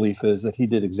 my belief is that he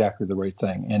did exactly the right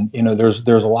thing. And, there's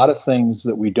a lot of things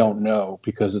that we don't know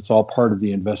because it's all part of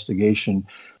the investigation.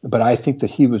 But I think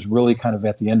that he was really kind of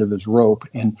at the end of his rope.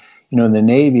 And, in the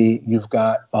Navy, you've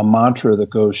got a mantra that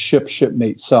goes ship,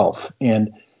 shipmate, self.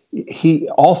 And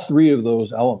all three of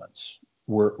those elements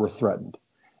were threatened.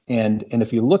 And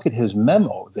if you look at his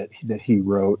memo that he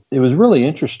wrote, it was really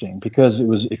interesting because it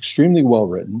was extremely well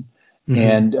written.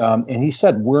 Mm-hmm. And he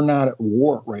said, we're not at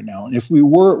war right now. And if we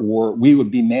were at war, we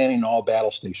would be manning all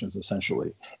battle stations,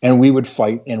 essentially. And we would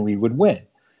fight and we would win.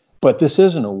 But this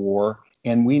isn't a war,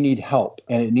 and we need help.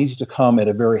 And it needs to come at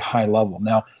a very high level.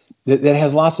 Now, that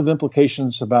has lots of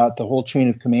implications about the whole chain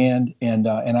of command. And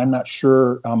I'm not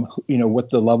sure, what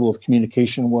the level of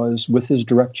communication was with his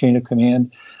direct chain of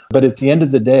command. But at the end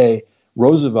of the day,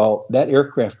 Roosevelt, that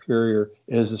aircraft carrier,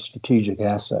 is a strategic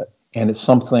asset. And it's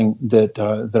something that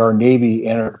our Navy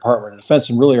and our Department of Defense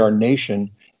and really our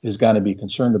nation is going to be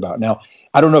concerned about. Now,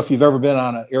 I don't know if you've ever been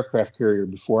on an aircraft carrier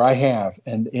before. I have.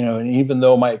 And, and even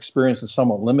though my experience is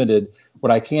somewhat limited,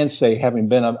 what I can say, having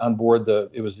been on board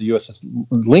it was the USS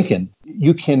Lincoln,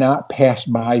 you cannot pass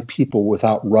by people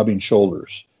without rubbing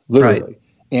shoulders, literally. Right.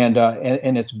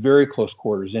 And it's very close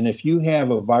quarters. And if you have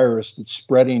a virus that's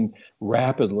spreading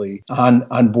rapidly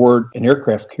on board an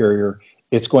aircraft carrier,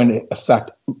 it's going to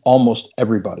affect almost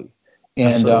everybody.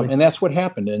 And that's what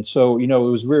happened. And so, it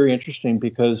was very interesting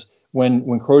because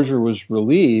when Crozier was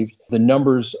relieved, the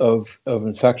numbers of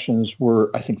infections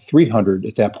were, I think, 300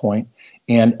 at that point.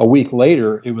 And a week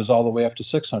later, it was all the way up to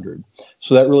 600.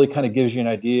 So that really kind of gives you an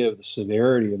idea of the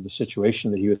severity of the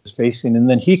situation that he was facing. And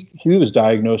then he was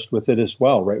diagnosed with it as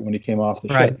well, right, when he came off the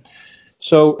ship.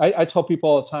 So I tell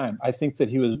people all the time, I think that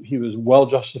he was well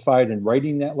justified in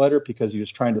writing that letter because he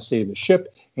was trying to save his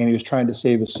ship and he was trying to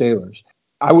save his sailors.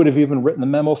 I would have even written the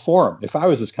memo for him if I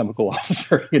was his chemical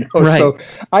officer, Right. So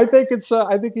I think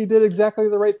I think he did exactly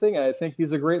the right thing, and I think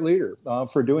he's a great leader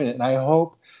for doing it. And I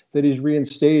hope that he's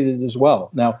reinstated as well.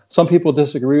 Now, some people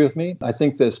disagree with me. I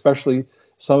think that especially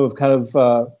some of kind of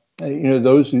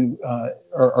those who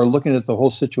are looking at the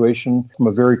whole situation from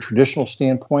a very traditional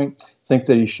standpoint think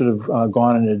that he should have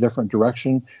gone in a different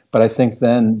direction. But I think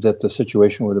then that the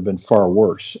situation would have been far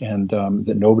worse, and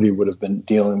that nobody would have been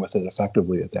dealing with it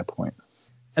effectively at that point.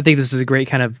 I think this is a great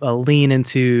kind of a lean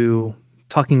into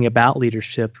talking about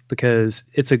leadership, because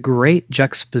it's a great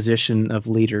juxtaposition of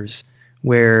leaders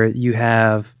where you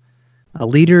have a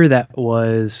leader that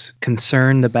was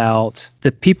concerned about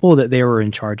the people that they were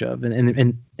in charge of.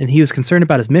 And he was concerned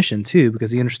about his mission too,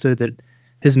 because he understood that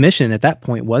his mission at that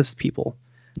point was people.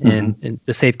 Mm-hmm. And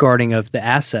the safeguarding of the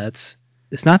assets.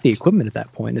 It's not the equipment at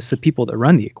that point. It's the people that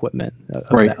run the equipment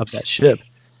of that ship.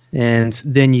 And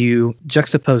then you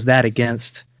juxtapose that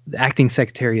against the acting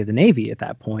Secretary of the Navy at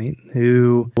that point,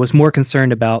 who was more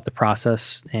concerned about the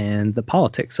process and the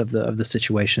politics of the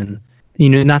situation.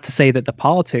 Not to say that the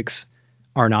politics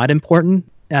are not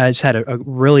important. I just had a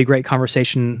really great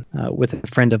conversation with a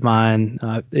friend of mine.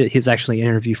 He's actually an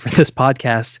interview for this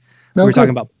podcast. Okay. We were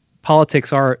talking about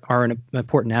politics are an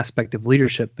important aspect of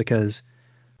leadership, because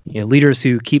leaders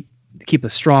who keep a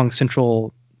strong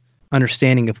central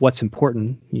understanding of what's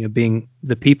important, being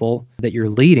the people that you're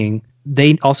leading,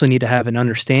 they also need to have an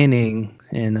understanding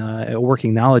and a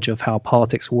working knowledge of how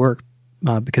politics work,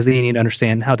 because they need to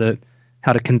understand how to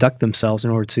conduct themselves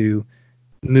in order to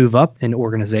move up in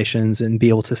organizations and be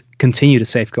able to continue to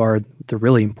safeguard the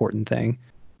really important thing.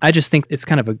 I just think it's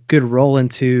kind of a good roll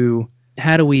into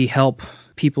how do we help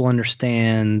people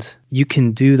understand you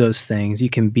can do those things. You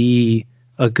can be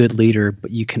a good leader,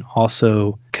 but you can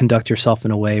also conduct yourself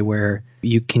in a way where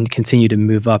you can continue to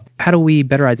move up. How do we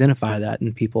better identify that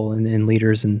in people and in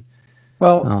leaders? And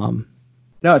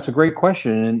No, it's a great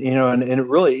question, and and it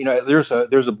really, there's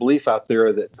a belief out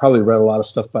there that probably read a lot of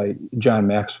stuff by John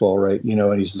Maxwell, right?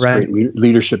 And he's this Right. great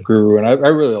leadership guru, and I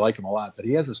really like him a lot. But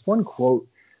he has this one quote.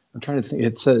 I'm trying to think.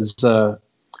 It says,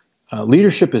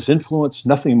 "Leadership is influence,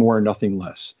 nothing more, nothing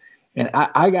less." And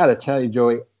I got to tell you,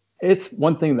 Joey, it's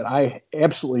one thing that I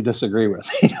absolutely disagree with,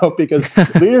 because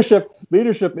leadership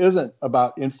isn't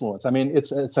about influence. I mean,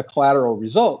 it's a collateral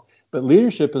result, but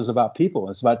leadership is about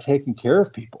people. It's about taking care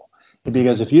of people.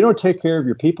 Because if you don't take care of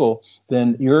your people,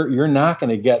 then you're not going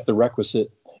to get the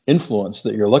requisite influence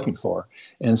that you're looking for.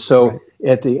 And so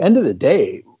At the end of the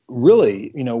day,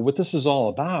 really, what this is all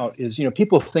about is,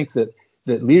 people think that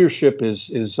leadership is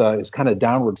kind of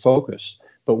downward focused.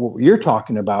 But what you're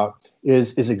talking about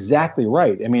is exactly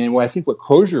right. I mean, I think what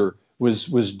Crozier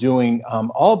was doing,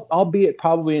 albeit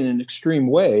probably in an extreme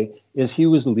way, is he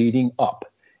was leading up.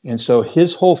 And so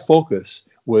his whole focus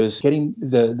was getting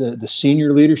the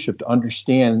senior leadership to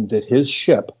understand that his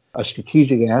ship, a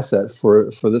strategic asset for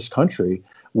this country,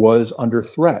 was under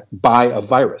threat by a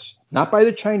virus, not by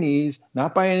the Chinese,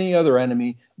 not by any other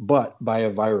enemy, but by a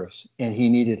virus. And he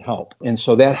needed help. And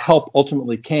so that help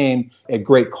ultimately came at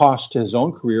great cost to his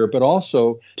own career, but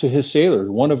also to his sailors,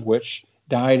 one of which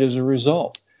died as a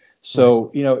result.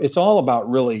 So, it's all about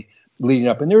really leading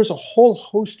up. And there's a whole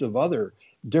host of other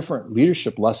different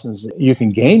leadership lessons that you can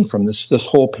gain from this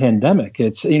whole pandemic.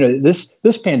 It's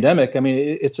this pandemic. I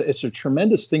mean, it's a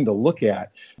tremendous thing to look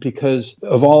at because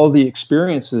of all of the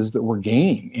experiences that we're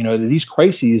gaining. These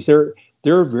crises, they're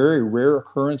very rare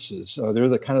occurrences. They're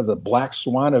the kind of the black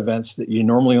swan events that you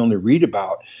normally only read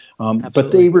about,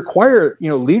 but they require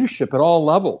leadership at all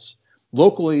levels.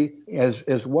 Locally,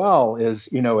 as well as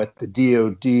at the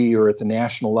DoD or at the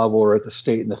national level or at the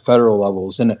state and the federal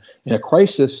levels. In a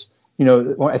crisis,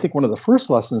 I think one of the first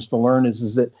lessons to learn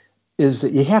is that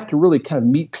you have to really kind of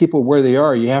meet people where they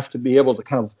are. You have to be able to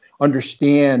kind of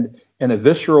understand in a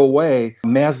visceral way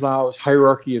Maslow's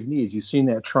hierarchy of needs. You've seen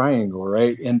that triangle,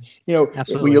 right? And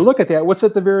when you look at that, what's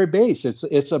at the very base?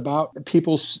 It's about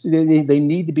people. They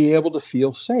need to be able to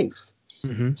feel safe.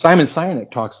 Mm-hmm. Simon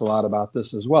Sinek talks a lot about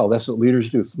this as well. That's what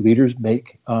leaders do. Leaders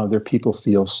make their people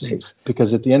feel safe,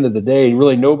 because at the end of the day,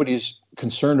 really nobody's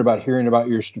concerned about hearing about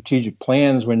your strategic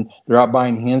plans when they're out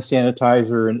buying hand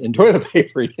sanitizer and toilet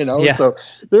paper. Yeah. So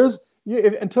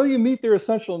until you meet their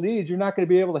essential needs, you're not going to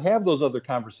be able to have those other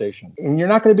conversations, and you're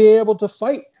not going to be able to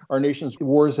fight our nation's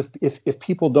wars if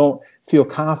people don't feel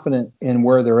confident in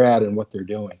where they're at and what they're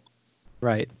doing.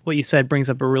 Right. What you said brings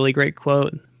up a really great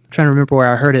quote. I'm trying to remember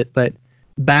where I heard it, but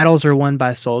battles are won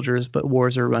by soldiers, but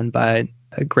wars are won by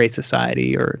a great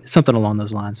society, or something along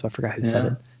those lines. So I forgot who said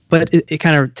it. But it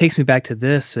kind of takes me back to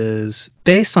this, is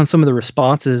based on some of the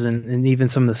responses and even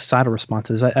some of the societal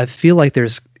responses, I feel like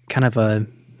there's kind of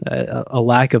a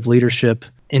lack of leadership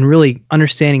in really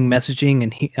understanding messaging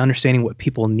and understanding what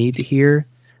people need to hear,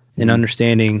 and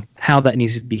understanding how that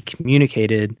needs to be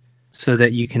communicated so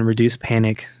that you can reduce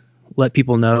panic, let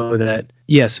people know that,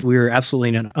 yes, we're absolutely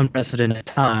in an unprecedented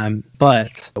time,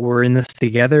 but we're in this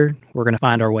together. We're going to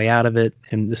find our way out of it.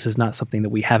 And this is not something that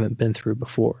we haven't been through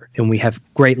before. And we have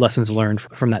great lessons learned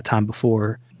from that time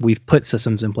before. We've put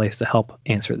systems in place to help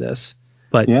answer this.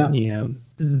 But,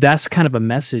 that's kind of a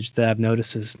message that I've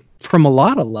noticed is, from a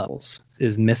lot of levels,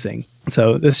 is missing.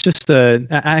 So it's just,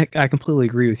 I completely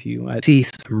agree with you. I see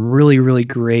some really, really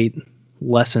great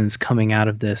lessons coming out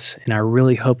of this. And I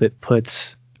really hope it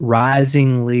puts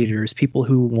rising leaders, people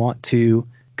who want to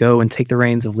go and take the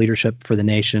reins of leadership for the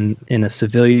nation in a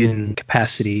civilian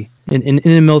capacity, in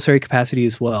a military capacity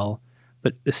as well,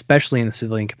 but especially in the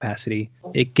civilian capacity,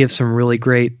 it gives some really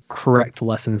great, correct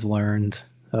lessons learned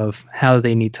of how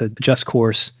they need to adjust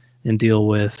course and deal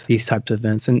with these types of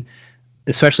events. And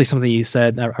especially something you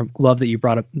said, I love that you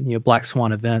brought up, black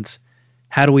swan events.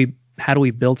 How do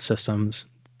we build systems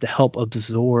to help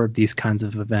absorb these kinds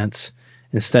of events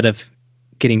instead of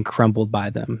getting crumbled by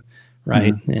them,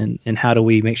 right? Mm-hmm. And how do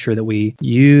we make sure that we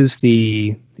use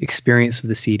the experience of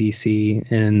the CDC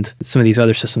and some of these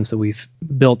other systems that we've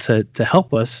built to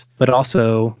help us, but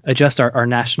also adjust our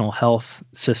national health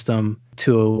system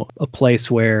to a place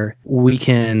where we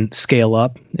can scale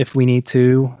up if we need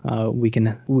to. We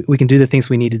can do the things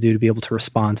we need to do to be able to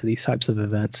respond to these types of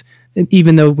events. And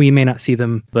even though we may not see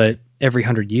them, but every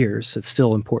 100 years, it's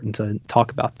still important to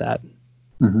talk about that.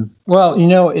 Mm-hmm. Well,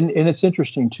 and it's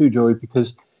interesting too, Joey,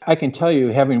 because I can tell you,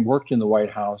 having worked in the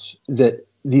White House, that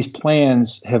these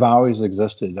plans have always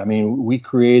existed. I mean, we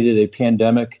created a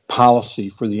pandemic policy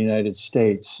for the United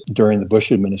States during the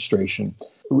Bush administration,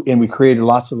 and we created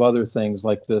lots of other things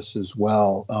like this as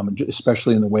well,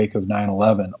 especially in the wake of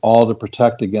 9/11, all to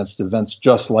protect against events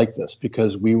just like this,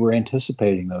 because we were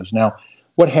anticipating those. Now,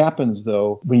 What happens,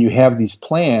 though, when you have these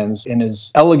plans, and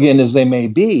as elegant as they may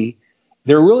be,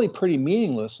 they're really pretty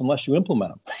meaningless unless you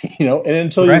implement them, and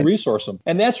until you resource them.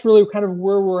 And that's really kind of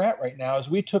where we're at right now, is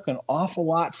we took an awful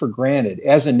lot for granted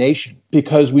as a nation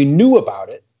because we knew about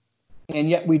it, and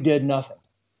yet we did nothing.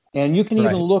 And you can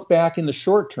even look back in the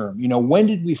short term. When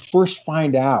did we first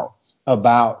find out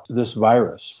about this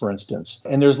virus, for instance?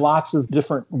 And there's lots of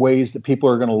different ways that people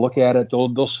are going to look at it.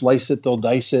 They'll slice it, they'll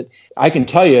dice it. I can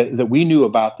tell you that we knew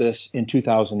about this in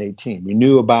 2018. We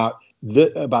knew about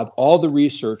all the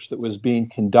research that was being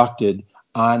conducted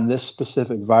on this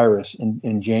specific virus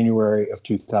in January of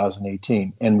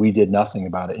 2018, and we did nothing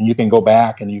about it. And you can go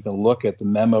back and you can look at the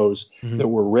memos that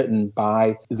were written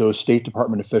by those State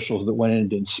Department officials that went in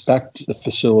to inspect the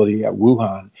facility at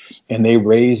Wuhan, and they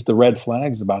raised the red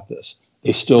flags about this.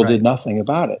 They still did nothing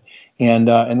about it. And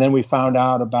then we found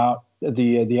out about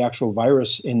the actual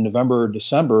virus in November or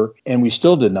December, and we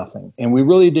still did nothing. And we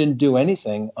really didn't do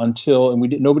anything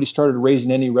nobody started raising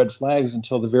any red flags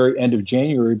until the very end of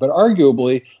January, but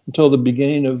arguably until the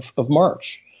beginning of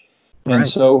March. And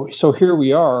so here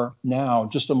we are now,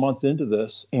 just a month into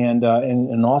this, and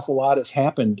an awful lot has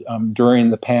happened during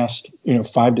the past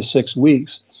 5 to 6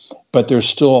 weeks, but there's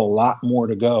still a lot more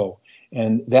to go.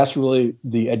 And that's really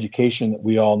the education that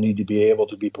we all need to be able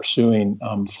to be pursuing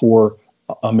for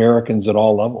Americans at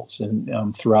all levels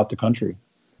and throughout the country.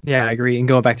 Yeah, I agree. And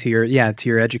going back to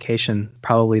your education,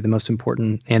 probably the most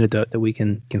important antidote that we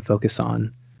can focus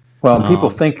on. Well, and people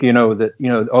think,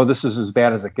 that, this is as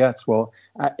bad as it gets. Well,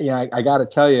 I got to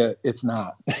tell you, it's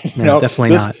not. Definitely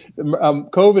not.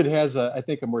 COVID has, I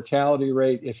think, a mortality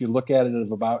rate, if you look at it,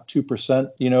 of about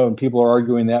 2%, and people are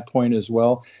arguing that point as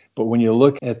well. But when you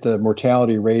look at the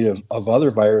mortality rate of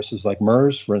other viruses like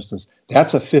MERS, for instance,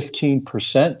 that's a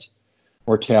 15%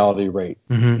 mortality rate.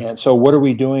 And so what are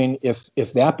we doing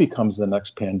if that becomes the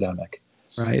next pandemic?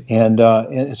 Right.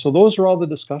 And so those are all the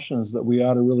discussions that we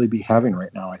ought to really be having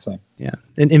right now, I think. Yeah.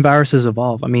 And viruses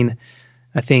evolve. I mean,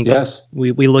 I think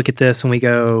we look at this and we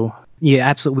go, yeah,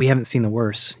 absolutely. We haven't seen the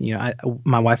worst.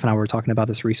 My wife and I were talking about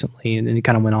this recently, and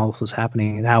kind of when all this was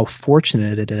happening, and how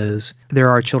fortunate it is. There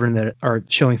are children that are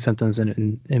showing symptoms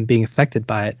and being affected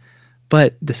by it,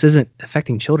 but this isn't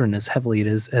affecting children as heavily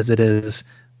as it is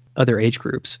other age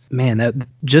groups. Man, that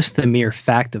just the mere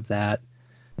fact of that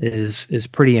is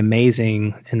pretty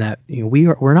amazing, in that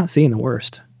we're not seeing the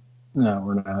worst. No,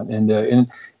 we're not. And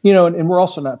we're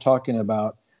also not talking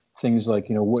about things like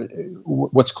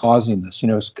what's causing this,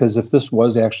 because if this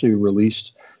was actually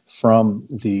released from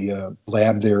the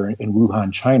lab there in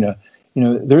Wuhan, China,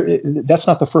 that's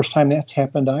not the first time that's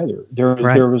happened either.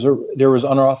 There was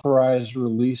unauthorized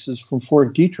releases from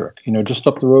Fort Detrick, just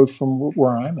up the road from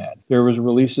where I'm at. There was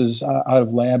releases out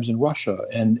of labs in Russia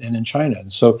and in China.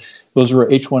 And so those were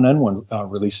H1N1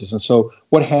 releases. And so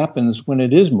what happens when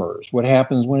it is MERS? What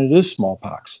happens when it is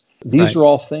smallpox? These are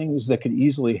all things that could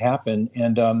easily happen.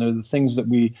 And they're the things that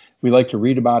we like to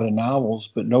read about in novels,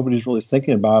 but nobody's really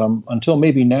thinking about them until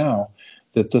maybe now,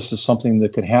 that this is something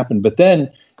that could happen. But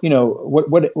then,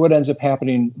 what ends up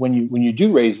happening when you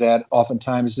do raise that,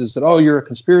 oftentimes, is that, you're a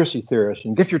conspiracy theorist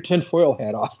and get your tinfoil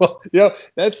hat off.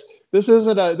 This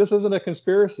isn't a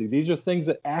conspiracy. These are things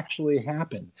that actually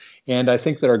happen, and I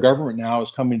think that our government now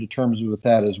is coming to terms with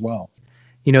that as well.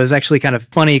 It's actually kind of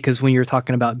funny, because when you were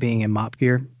talking about being in MOPP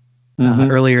gear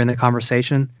earlier in the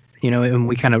conversation, and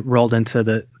we kind of rolled into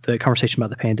the conversation about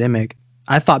the pandemic,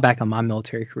 I thought back on my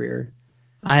military career.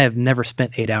 I have never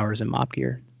spent 8 hours in MOPP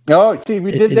gear. Oh, see,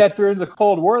 we did that during the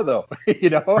Cold War, though.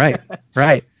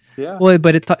 Right. Yeah. Well,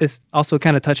 but it's also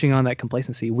kind of touching on that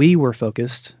complacency. We were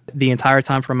focused the entire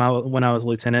time from when I was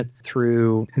lieutenant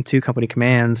through into company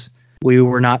commands. We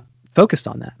were not focused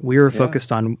on that. We were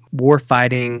focused on war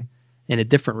fighting in a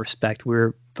different respect. We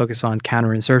were focused on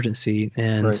counterinsurgency,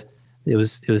 and it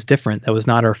was different. That was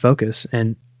not our focus,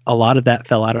 and a lot of that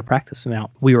fell out of practice. Now,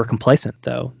 we were complacent,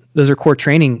 though. Those are core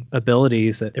training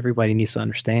abilities that everybody needs to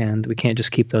understand. We can't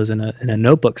just keep those in a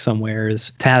notebook somewhere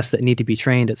as tasks that need to be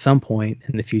trained at some point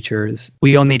in the future.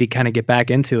 We all need to kind of get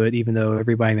back into it, even though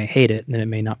everybody may hate it and it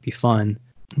may not be fun.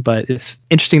 But it's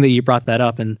interesting that you brought that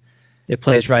up, and it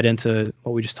plays right into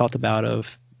what we just talked about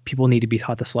of people need to be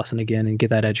taught this lesson again and get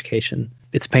that education.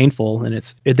 It's painful,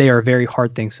 and they are very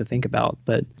hard things to think about,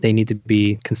 but they need to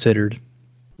be considered.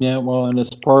 Yeah, well, and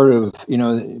it's part of,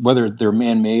 whether they're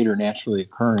man-made or naturally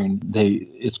occurring,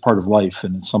 it's part of life,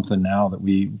 and it's something now that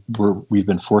we've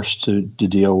been forced to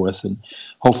deal with, and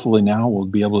hopefully now we'll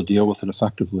be able to deal with it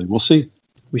effectively. We'll see.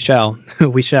 We shall.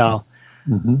 We shall.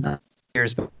 Mm-hmm.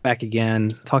 Here's back again,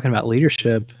 talking about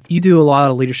leadership. You do a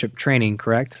lot of leadership training,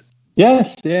 correct?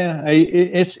 Yes, yeah.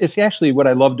 It's actually what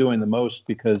I love doing the most,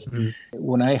 because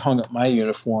when I hung up my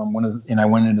uniform, and I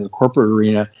went into the corporate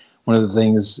arena, one of the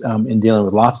things in dealing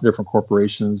with lots of different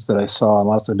corporations that I saw, and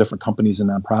lots of different companies and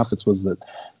nonprofits, was that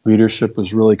leadership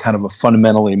was really kind of a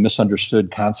fundamentally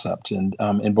misunderstood concept, and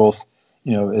in both,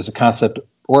 as a concept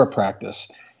or a practice.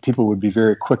 People would be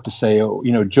very quick to say, "Oh,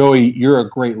 Joey, you're a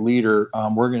great leader.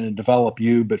 We're going to develop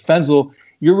you, but Fenzel,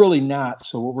 you're really not.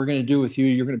 So what we're going to do with you,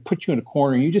 you're going to put you in a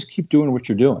corner. You just keep doing what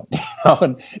you're doing."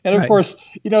 And of Right. course,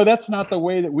 that's not the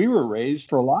way that we were raised.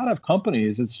 For a lot of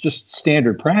companies, it's just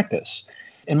standard practice.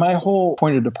 And my whole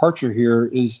point of departure here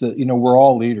is that, we're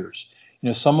all leaders.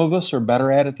 Some of us are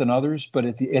better at it than others, but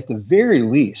at the very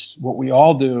least, what we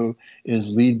all do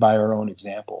is lead by our own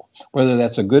example. Whether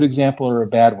that's a good example or a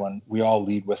bad one, we all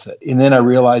lead with it. And then I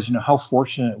realized, how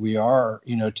fortunate we are,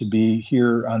 to be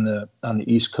here on the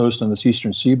East Coast, on this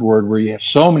Eastern Seaboard, where you have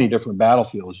so many different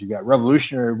battlefields. You got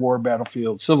Revolutionary War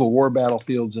battlefields, Civil War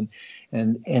battlefields, and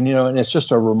it's just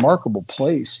a remarkable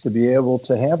place to be able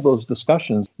to have those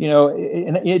discussions.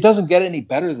 And it doesn't get any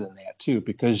better than that, too,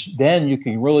 because then you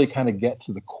can really kind of get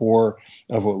to the core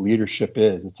of what leadership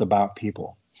is. It's about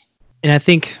people. And I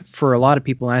think for a lot of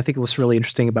people, and I think what's really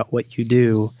interesting about what you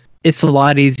do, it's a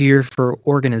lot easier for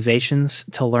organizations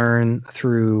to learn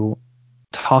through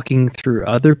talking through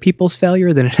other people's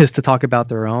failure than it is to talk about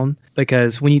their own.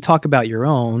 Because when you talk about your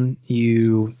own,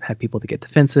 you have people that get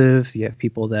defensive, you have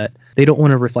people that they don't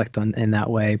want to reflect on in that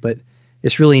way. But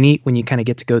it's really neat when you kind of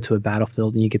get to go to a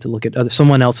battlefield and you get to look at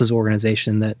someone else's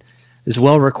organization that is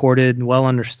well recorded and well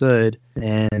understood,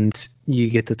 and you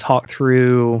get to talk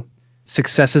through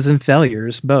successes and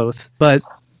failures both. But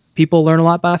people learn a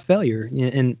lot by failure,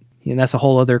 and that's a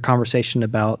whole other conversation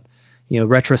about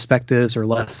retrospectives or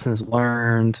lessons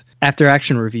learned, after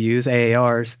action reviews,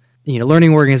 AARs.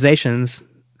 Learning organizations,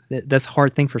 that's a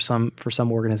hard thing for some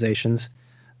organizations,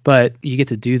 but you get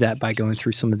to do that by going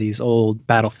through some of these old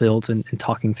battlefields and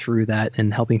talking through that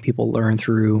and helping people learn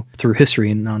through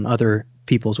history and on other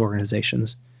people's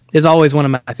organizations. It's always one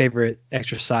of my favorite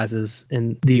exercises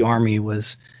in the Army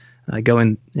was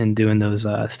going and doing those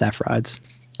staff rides.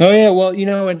 Oh yeah, well,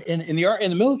 and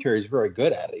the military is very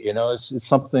good at it. It's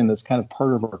something that's kind of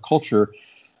part of our culture.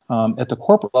 At the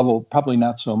corporate level, probably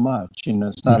not so much.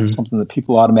 It's not something that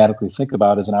people automatically think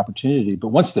about as an opportunity. But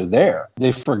once they're there,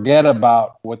 they forget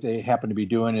about what they happen to be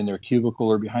doing in their cubicle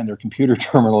or behind their computer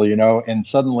terminal, and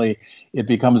suddenly it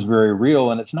becomes very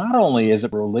real. And it's not only as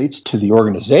it relates to the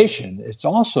organization, it's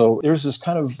also, there's this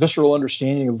kind of visceral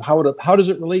understanding of how does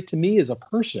it relate to me as a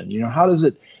person? How does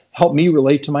it help me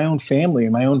relate to my own family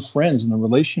and my own friends and the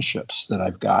relationships that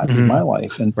I've got in my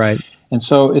life? And right. And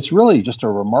so it's really just a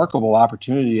remarkable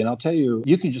opportunity. And I'll tell you,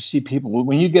 you can just see people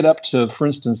when you get up to, for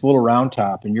instance, Little Round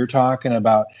Top, and you're talking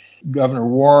about Governor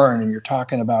Warren, and you're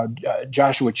talking about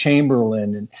Joshua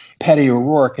Chamberlain and Patty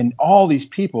O'Rourke and all these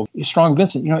people, Strong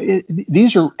Vincent,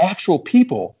 these are actual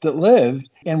people that lived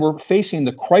and were facing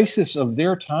the crisis of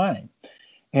their time.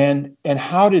 And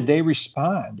how did they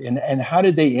respond? And how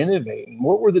did they innovate? And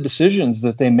what were the decisions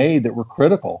that they made that were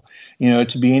critical,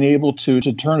 to being able to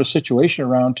turn a situation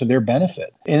around to their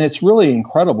benefit? And it's really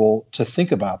incredible to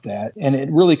think about that. And it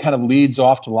really kind of leads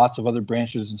off to lots of other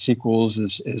branches and sequels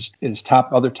as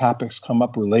other topics come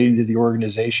up relating to the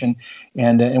organization.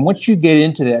 And once you get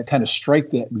into that, kind of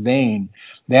strike that vein,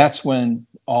 that's when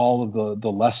all of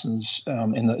the lessons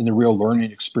in the real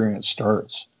learning experience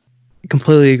starts.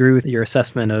 Completely agree with your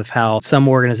assessment of how some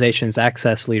organizations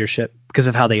access leadership because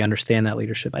of how they understand that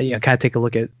leadership. I kind of take a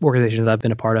look at organizations I've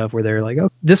been a part of where they're like,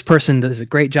 oh, this person does a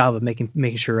great job of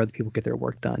making sure other people get their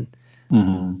work done.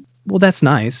 Mm-hmm. Well, that's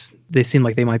nice. They seem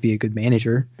like they might be a good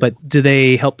manager, but do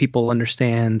they help people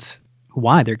understand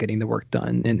why they're getting the work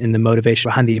done and the motivation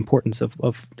behind the importance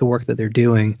of the work that they're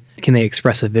doing? Can they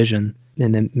express a vision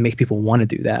and then make people want to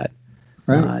do that?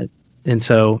 Right. And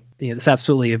so, it's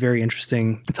absolutely a very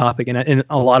interesting topic. And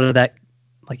a lot of that,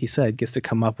 like you said, gets to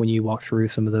come up when you walk through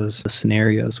some of those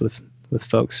scenarios with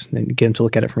folks and get them to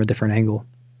look at it from a different angle.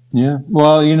 Yeah.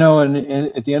 Well,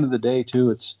 and at the end of the day, too,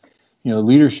 it's,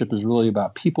 leadership is really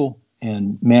about people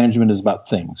and management is about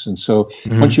things. And so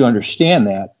once you understand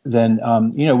that, then,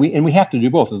 we have to do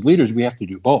both. As leaders, we have to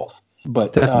do both.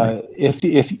 But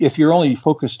if you're only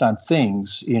focused on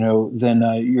things, then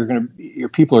your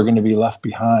people are going to be left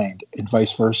behind, and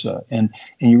vice versa. And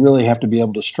you really have to be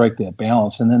able to strike that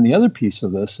balance. And then the other piece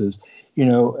of this is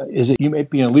that you may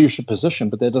be in a leadership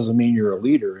position, but that doesn't mean you're a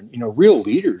leader. And real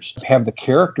leaders have the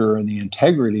character and the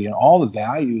integrity and all the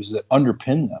values that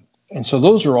underpin them. And so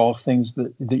those are all things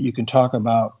that you can talk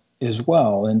about as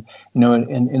well. And,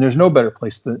 and there's no better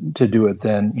place to do it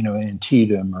than, in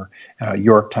Antietam or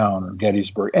Yorktown or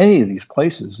Gettysburg, any of these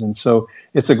places. And so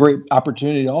it's a great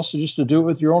opportunity also just to do it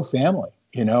with your own family,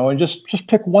 and just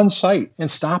pick one site and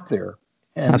stop there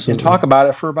and talk about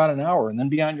it for about an hour and then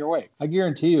be on your way. I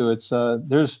guarantee you it's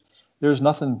there's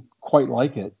nothing quite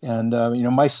like it. And,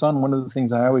 my son, one of the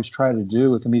things I always try to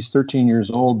do with him, he's 13 years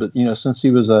old, but, since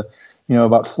he was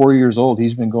about 4 years old,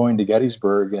 he's been going to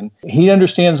Gettysburg, and he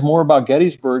understands more about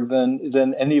Gettysburg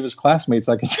than any of his classmates.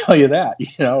 I can tell you that,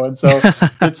 and so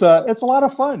it's a lot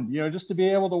of fun, just to be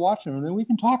able to watch him, and then we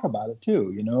can talk about it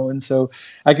too, and so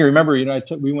I can remember,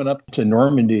 we went up to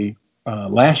Normandy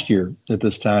last year at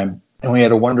this time. And we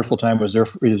had a wonderful time. It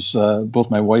was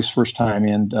both my wife's first time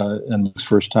and Luke's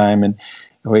first time, and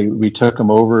we took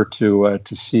him over to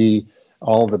see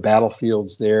all the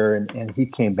battlefields there. And he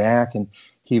came back and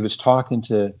he was talking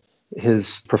to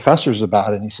his professors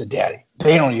about it. And he said, "Daddy,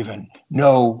 they don't even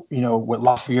know, what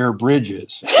Lafayette Bridge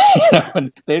is.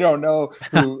 And they don't know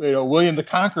who, William the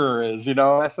Conqueror is, And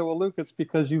I said, "Well, Luke, it's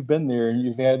because you've been there and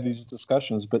you've had these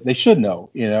discussions, but they should know,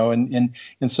 and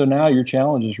so now your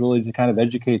challenge is really to kind of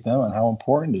educate them on how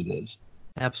important it is."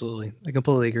 Absolutely. I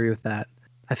completely agree with that.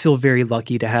 I feel very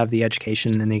lucky to have the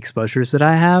education and the exposures that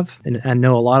I have. And I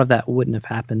know a lot of that wouldn't have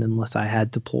happened unless I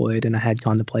had deployed and I had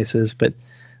gone to places, but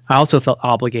I also felt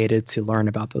obligated to learn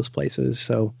about those places.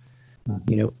 So,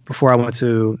 before I went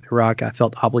to Iraq, I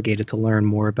felt obligated to learn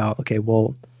more about, okay,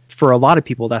 well, for a lot of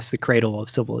people, that's the cradle of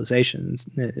civilizations.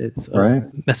 It's right.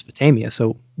 Mesopotamia.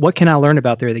 So what can I learn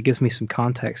about there that gives me some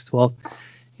context? Well,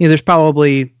 there's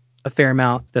probably a fair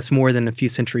amount that's more than a few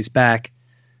centuries back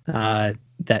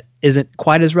that isn't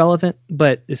quite as relevant,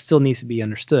 but it still needs to be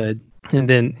understood. And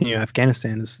then,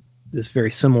 Afghanistan is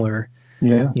very similar.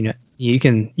 Yeah. You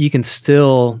can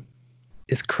still,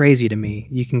 it's crazy to me.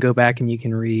 You can go back and you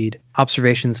can read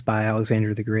observations by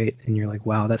Alexander the Great, and you're like,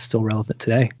 wow, that's still relevant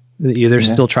today.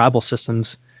 There's still tribal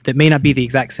systems that may not be the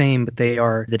exact same, but they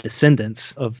are the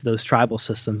descendants of those tribal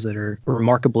systems that are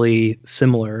remarkably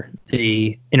similar.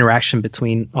 The interaction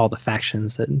between all the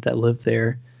factions that live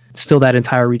there. Still, that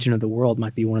entire region of the world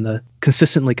might be one of the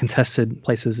consistently contested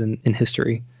places in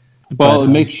history. Well, it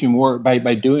makes you more,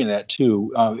 by doing that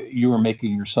too, you are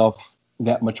making yourself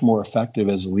that much more effective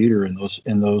as a leader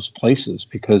in those places,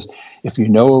 because if you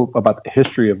know about the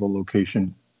history of a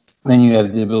location, then you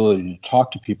have the ability to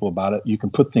talk to people about it. You can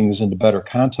put things into better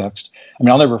context. I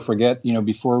mean, I'll never forget,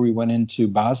 before we went into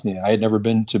Bosnia, I had never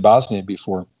been to Bosnia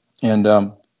before. And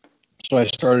so I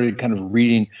started kind of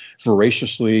reading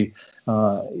voraciously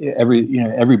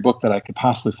every book that I could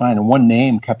possibly find. And one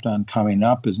name kept on coming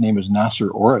up. His name was Nasser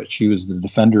Oric. He was the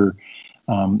defender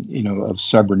of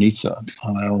Srebrenica.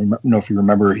 I don't know if you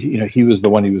remember, he was the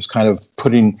one who was kind of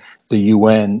putting the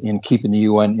UN and keeping the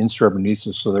UN in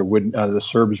Srebrenica so there wouldn't the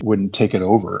Serbs wouldn't take it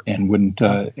over and wouldn't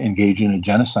engage in a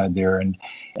genocide there. And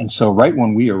so right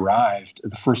when we arrived,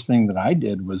 the first thing that I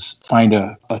did was find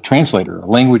a translator, a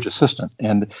language assistant.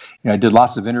 And I did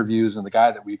lots of interviews, and the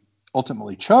guy that we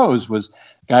ultimately chose was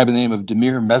a guy by the name of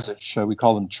Damir Mezic. We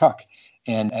called him Chuck.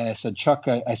 And I said, "Chuck,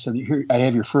 I said, here, I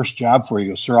have your first job for you." He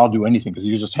goes, "Sir, I'll do anything," because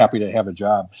he was just happy to have a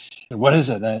job. I said, "What is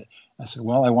it?" I said,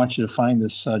 "Well, I want you to find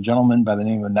this gentleman by the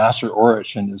name of Nasser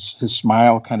Oric." And his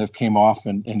smile kind of came off,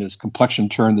 and his complexion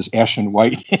turned this ashen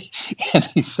white. And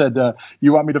he said,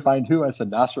 "You want me to find who?" I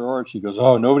said, "Nasser Oric." He goes,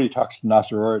 "Oh, nobody talks to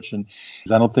Nasser Oric. And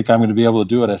I don't think I'm going to be able to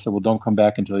do it." I said, "Well, don't come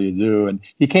back until you do." And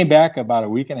he came back about a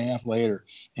week and a half later,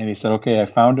 and he said, "Okay, I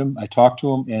found him. I talked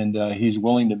to him, and he's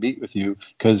willing to meet with you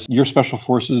because you're special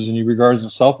forces, and he regards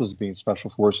himself as being special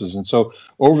forces." And so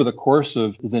over the course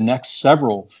of the next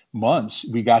several months,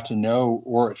 we got to know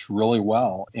Oric really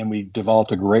well, and we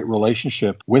developed a great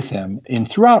relationship with him. And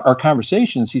throughout our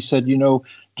conversations, he said,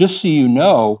 "Just so you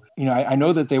know, I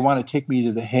know that they want to take me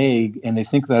to The Hague, and they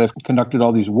think that I've conducted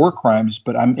all these war crimes,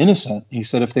 but I'm innocent." He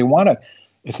said, if they want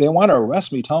to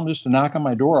arrest me, tell them just to knock on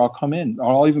my door. I'll come in.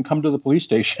 I'll even come to the police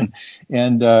station.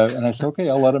 And I said, "Okay,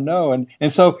 I'll let them know."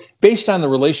 And so based on the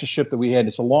relationship that we had,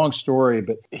 it's a long story,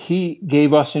 but he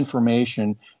gave us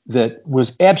information that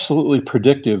was absolutely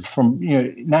predictive from,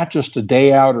 not just a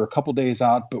day out or a couple days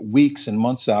out, but weeks and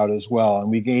months out as well.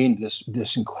 And we gained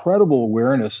this incredible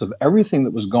awareness of everything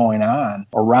that was going on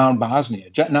around Bosnia,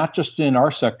 not just in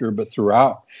our sector, but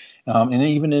throughout. And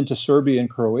even into Serbia and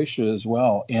Croatia as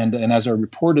well. And as I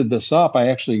reported this up, I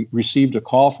actually received a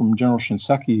call from General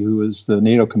Shinseki, who was the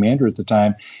NATO commander at the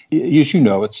time. As you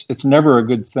know, it's never a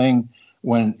good thing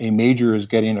when a major is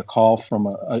getting a call from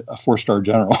a four-star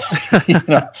general.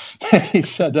 He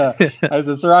said, I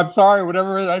said, sir, I'm sorry,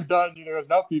 whatever I've done, he goes,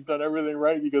 nope, you've done everything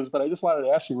right. He goes, but I just wanted to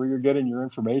ask you where you're getting your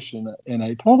information. And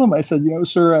I told him, I said,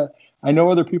 sir, I know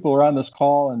other people are on this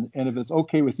call, and if it's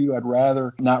okay with you, I'd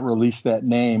rather not release that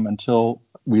name until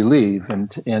we leave.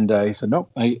 And he said, no,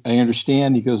 I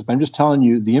understand. He goes, but I'm just telling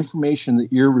you, the information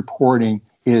that you're reporting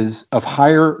is of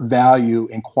higher value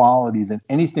and quality than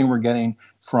anything we're getting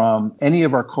from any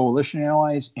of our coalition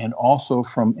allies, and also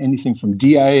from anything from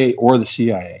DIA or the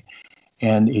CIA.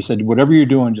 And he said, whatever you're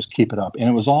doing, just keep it up. And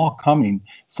it was all coming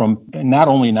from not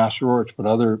only Nasser Orich, but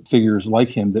other figures like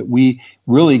him that we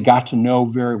really got to know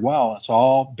very well. It's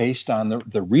all based on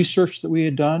the research that we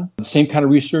had done, the same kind of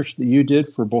research that you did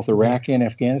for both Iraq and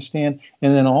Afghanistan,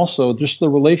 and then also just the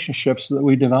relationships that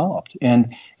we developed.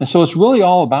 And so it's really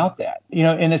all about that.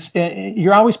 And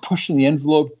you're always pushing the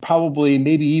envelope, probably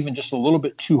maybe even just a little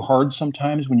bit too hard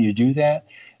sometimes when you do that.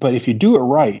 But if you do it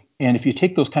right, and if you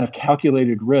take those kind of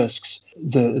calculated risks,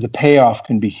 the payoff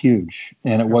can be huge.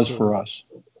 And it was for us.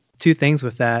 Two things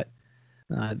with that.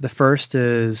 The first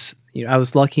is, I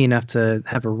was lucky enough to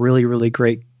have a really, really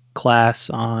great class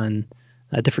on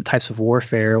different types of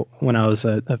warfare when I was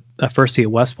a first year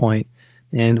at West Point.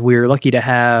 And we were lucky to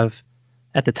have,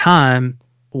 at the time,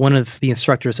 one of the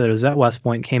instructors that was at West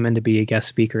Point came in to be a guest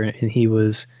speaker, and he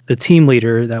was the team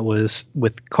leader that was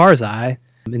with Karzai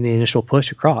in the initial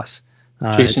push across.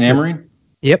 Jason Amory?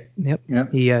 Yep.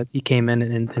 He came in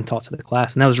and taught to the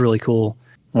class, and that was really cool.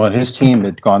 Well, his team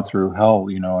had gone through hell.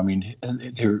 I mean,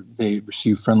 they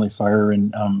received friendly fire,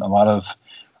 and a lot of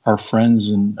our friends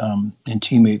and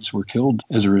teammates were killed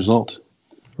as a result.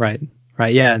 Right.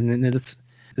 Yeah, and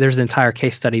there's an entire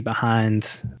case study behind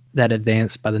that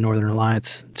advance by the Northern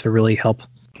Alliance to really help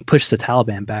push the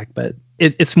Taliban back. But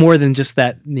it's more than just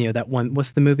that. That one.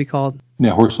 What's the movie called?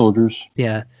 Yeah, Horse Soldiers.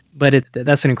 Yeah. But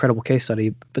that's an incredible case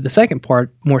study. But the second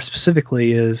part, more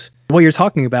specifically, is what you're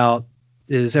talking about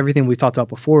is everything we've talked about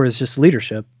before is just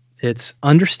leadership. It's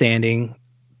understanding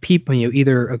people,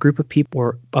 either a group of people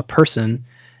or a person.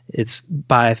 It's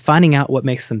by finding out what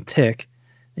makes them tick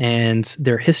and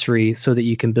their history so that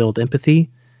you can build empathy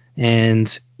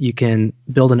and you can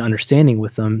build an understanding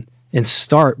with them and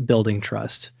start building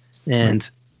trust and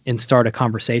start a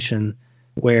conversation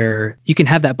where you can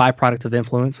have that byproduct of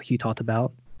influence like you talked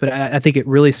about. But I think it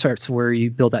really starts where you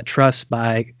build that trust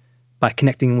by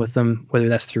connecting with them, whether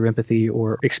that's through empathy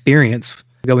or experience,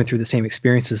 going through the same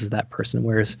experiences as that person.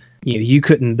 Whereas you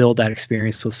couldn't build that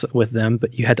experience with them,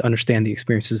 but you had to understand the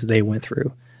experiences they went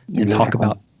through and talk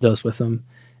about those with them.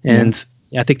 And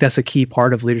I think that's a key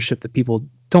part of leadership that people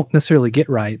don't necessarily get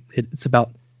right. It is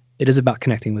about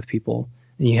connecting with people,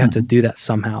 and you have to do that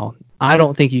somehow. I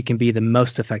don't think you can be the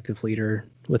most effective leader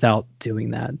without doing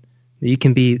that. You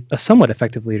can be a somewhat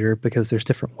effective leader because there's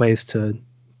different ways to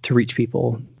reach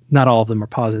people. Not all of them are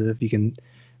positive. You can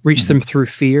reach them through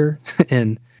fear,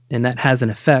 and that has an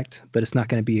effect, but it's not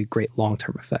going to be a great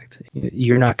long-term effect.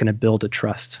 You're not going to build a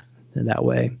trust in that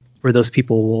way, where those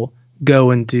people will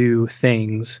go and do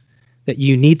things that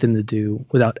you need them to do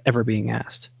without ever being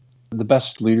asked. The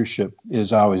best leadership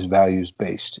is always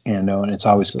values-based, and it's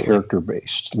always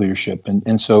character-based leadership.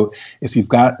 And so if you've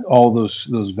got all those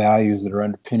values that are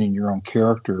underpinning your own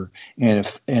character, and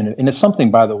it's something,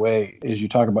 by the way, as you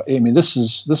talk about, I mean, this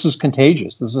is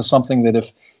contagious. This is something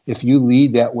that if you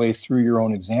lead that way through your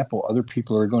own example, other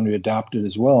people are going to adopt it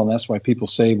as well. And that's why people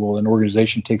say, well, an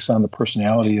organization takes on the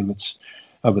personality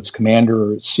of its commander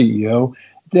or its CEO.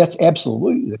 That's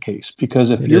absolutely the case, because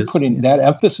if you're putting that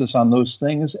emphasis on those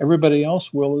things, everybody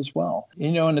else will as well.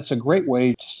 And it's a great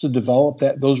way just to develop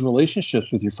those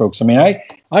relationships with your folks. I mean,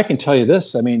 I can tell you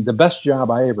this. I mean, the best job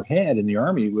I ever had in the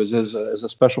Army was as a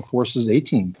Special Forces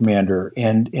A-Team commander.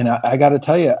 And I got to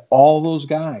tell you, all those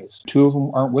guys, 2 of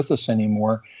them aren't with us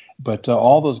anymore, but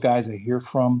all those guys I hear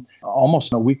from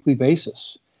almost on a weekly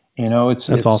basis. It's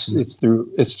awesome.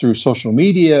 It's through social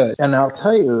media. And I'll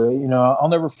tell you, I'll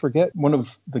never forget one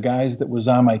of the guys that was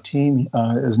on my team.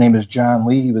 His name is John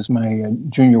Lee. He was my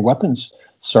junior weapons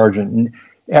sergeant. And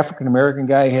African-American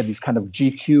guy. He had these kind of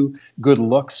GQ good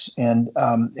looks and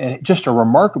just a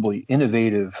remarkably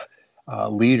innovative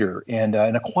leader and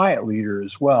a quiet leader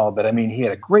as well. But I mean, he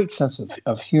had a great sense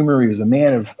of humor. He was a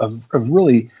man of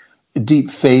really deep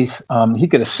faith. He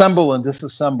could assemble and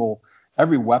disassemble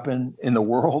every weapon in the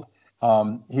world.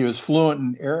 He was fluent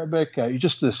in Arabic. He's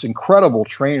just this incredible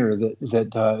trainer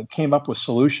that came up with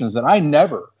solutions that I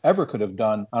never ever could have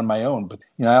done on my own. But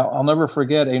I'll never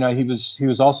forget. He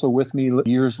was also with me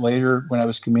years later when I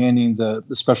was commanding the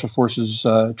Special Forces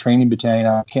Training Battalion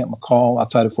at Camp McCall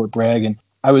outside of Fort Bragg, and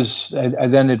I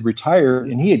then had retired,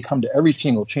 and he had come to every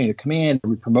single chain of command,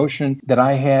 every promotion that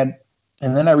I had.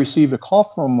 And then I received a call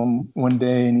from him one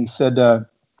day, and he said,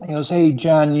 he goes, "Hey,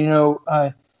 John,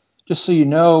 just so you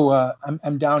know,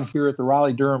 I'm down here at the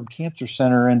Raleigh-Durham Cancer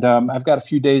Center, and I've got a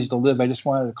few days to live. I just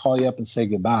wanted to call you up and say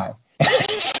goodbye."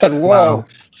 I said, "Whoa, wow.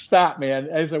 Stop, man."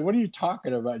 I said, "What are you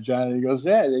talking about, John?" And he goes,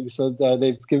 "Yeah." He said,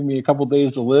 "They've given me a couple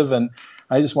days to live, and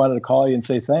I just wanted to call you and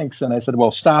say thanks." And I said, "Well,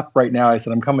 stop right now." I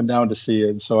said, "I'm coming down to see you."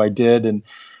 And so I did, and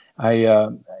I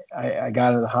got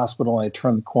into the hospital, and I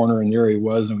turned the corner, and there he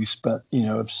was, and we spent,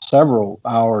 several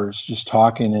hours just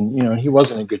talking, and, he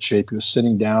wasn't in good shape. He was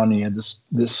sitting down, and he had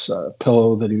this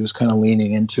pillow that he was kind of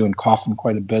leaning into and coughing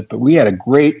quite a bit, but we had a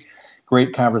great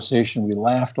conversation. We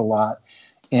laughed a lot.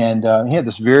 And he had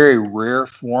this very rare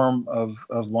form of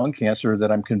lung cancer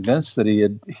that I'm convinced that he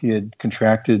had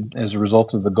contracted as a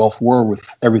result of the Gulf War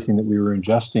with everything that we were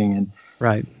ingesting. And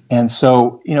right. And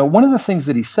so, one of the things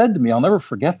that he said to me, I'll never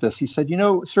forget this. He said,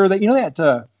 "Sir,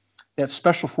 that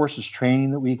special forces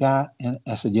training that we got." And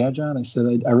I said, "Yeah, John." I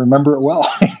said, I remember it well."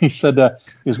 He said,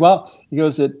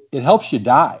 "It helps you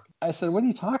die." I said, "What are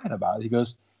you talking about?" He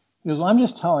goes, "Well, I'm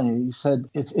just telling you." He said,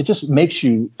 it just makes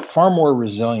you far more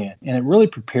resilient, and it really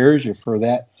prepares you for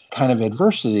that kind of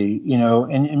adversity,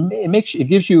 and it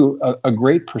gives you a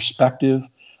great perspective.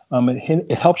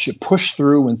 It helps you push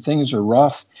through when things are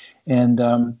rough.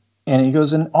 And he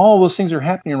goes, "And all those things are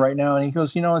happening right now." And he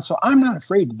goes, and so I'm not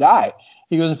afraid to die.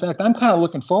 He goes, "In fact, I'm kind of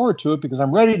looking forward to it because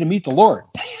I'm ready to meet the Lord."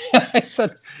 I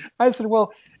said,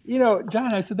 "Well,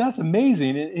 John," I said, "that's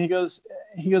amazing." And he goes,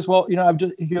 "Well,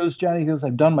 Johnny,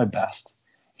 I've done my best."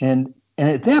 And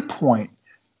at that point,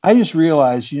 I just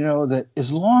realized, that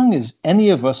as long as any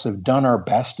of us have done our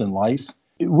best in life,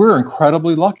 we're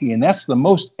incredibly lucky. And that's the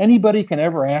most anybody can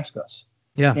ever ask us.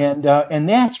 Yeah. And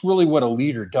that's really what a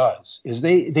leader does, is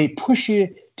they push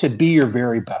you to be your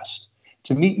very best,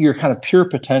 to meet your kind of pure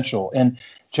potential. And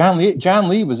John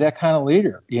Lee was that kind of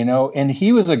leader, and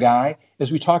he was a guy,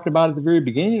 as we talked about at the very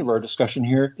beginning of our discussion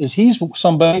here, is he's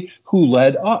somebody who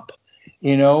led up,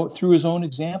 through his own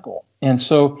example. And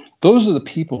so those are the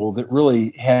people that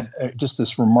really had just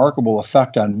this remarkable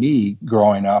effect on me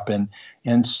growing up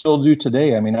and still do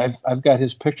today. I mean, I've got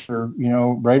his picture,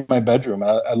 right in my bedroom.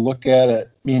 I look at it,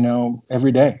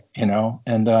 every day, and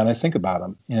I think about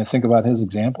him and I think about his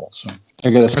example. So I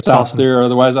got to stop awesome. There.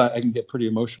 Otherwise I can get pretty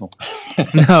emotional.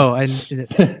 No,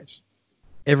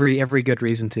 every good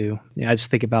reason to. I just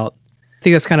think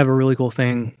that's kind of a really cool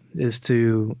thing, is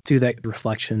to do that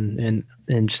reflection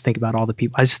and just think about all the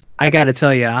people. I got to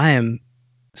tell you, I am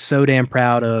so damn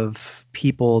proud of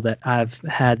people that I've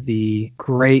had the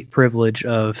great privilege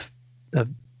of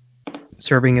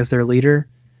serving as their leader.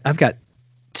 I've got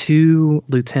 2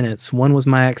 lieutenants. One was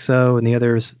my XO and the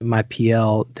other is my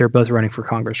PL. They're both running for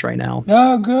Congress right now.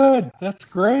 Oh, good. That's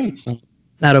great.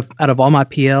 Out of all my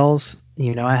PLs,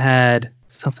 I had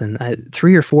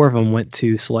 3 or 4 of them went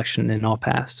to selection and all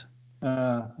passed.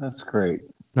 That's great.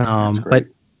 But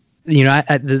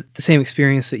the same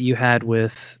experience that you had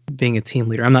with being a team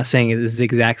leader. I'm not saying it's the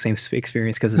exact same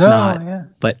experience, because it's not. Yeah.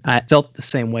 But I felt the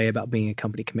same way about being a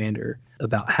company commander,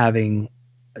 about having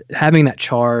that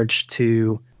charge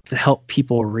to help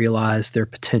people realize their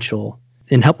potential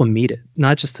and help them meet it.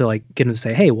 Not just to get them to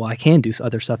say, "Hey, well, I can do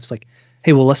other stuff." It's like,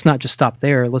 "Hey, well, let's not just stop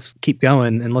there. Let's keep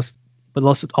going, and let's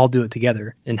all do it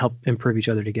together and help improve each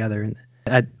other together." And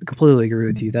I completely agree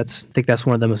with you. I think that's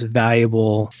one of the most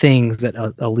valuable things that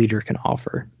a leader can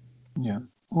offer. Yeah.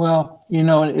 Well,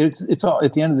 it's all,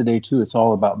 at the end of the day too, it's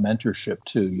all about mentorship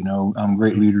too.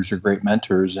 Great leaders are great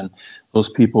mentors, and those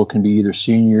people can be either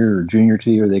senior or junior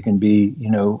to you, or they can be,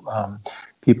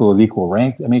 people of equal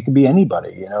rank. I mean, it could be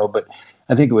anybody, but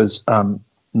I think it was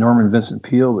Norman Vincent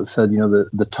Peale that said,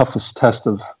 the toughest test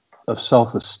of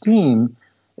self-esteem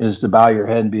is to bow your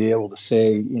head and be able to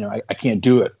say, I can't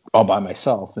do it all by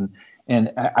myself.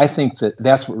 And I think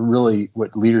that's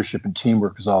what leadership and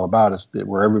teamwork is all about, is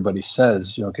where everybody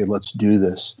says, okay, let's do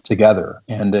this together.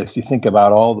 And if you think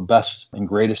about all the best and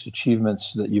greatest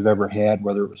achievements that you've ever had,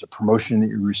 whether it was a promotion that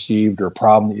you received or a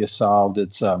problem that you solved,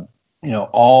 it's,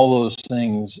 all those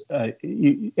things,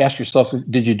 you ask yourself,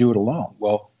 did you do it alone?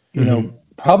 Well,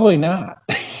 probably not.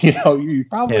 You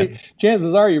probably,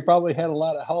 chances are you probably had a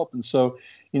lot of help. And so,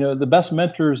 the best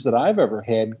mentors that I've ever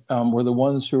had were the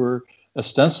ones who were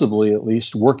ostensibly, at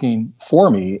least, working for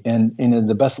me. And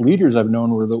the best leaders I've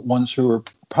known were the ones who were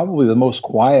probably the most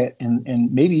quiet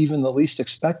and maybe even the least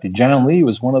expected. John Lee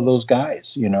was one of those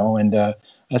guys, and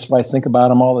that's why I think about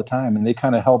them all the time. And they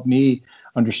kind of help me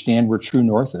understand where true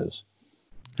north is.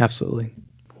 Absolutely.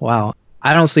 Wow.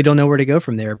 I honestly don't know where to go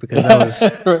from there, because that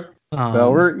was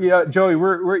Well, Joey,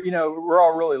 we're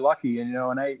all really lucky, and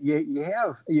you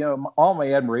have all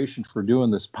my admiration for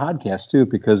doing this podcast too,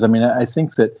 because I mean I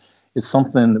think that it's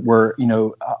something where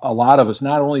a lot of us,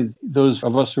 not only those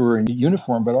of us who are in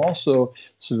uniform, but also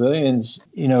civilians,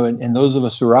 and those of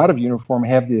us who are out of uniform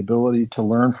have the ability to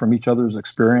learn from each other's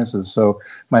experiences. So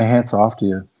my hat's off to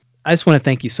you. I just want to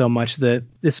thank you so much.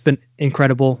 It's been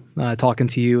incredible talking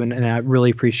to you, and I really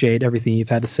appreciate everything you've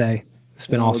had to say. It's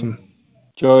been awesome.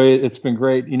 Joey, it's been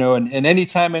great, and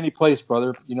anytime, any place,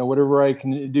 brother, whatever I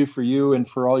can do for you and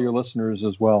for all your listeners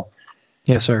as well.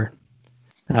 Yes, sir.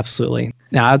 Absolutely.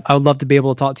 Now, I would love to be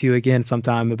able to talk to you again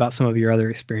sometime about some of your other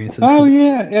experiences. Oh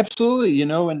yeah, absolutely.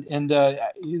 And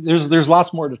there's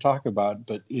lots more to talk about,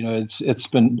 but it's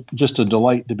been just a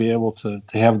delight to be able to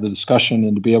have the discussion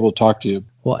and to be able to talk to you.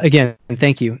 Well, again,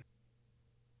 thank you.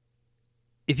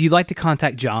 If you'd like to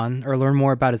contact John or learn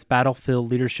more about his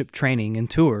battlefield leadership training and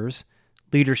tours,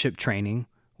 leadership training,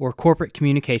 or corporate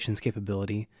communications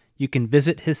capability, you can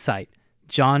visit his site,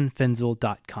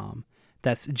 johnfenzel.com.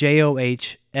 That's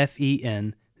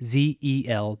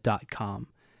JOHFENZEL.com.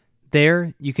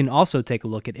 There, you can also take a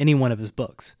look at any one of his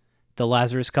books, The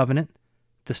Lazarus Covenant,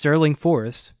 The Sterling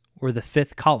Forest, or The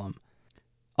Fifth Column.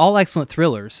 All excellent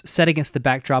thrillers set against the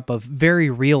backdrop of very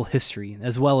real history,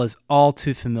 as well as all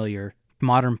too familiar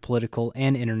modern political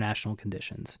and international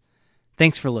conditions.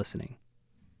 Thanks for listening.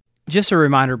 Just a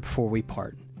reminder before we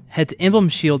part, head to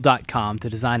emblemshield.com to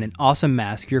design an awesome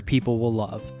mask your people will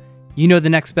love. You know the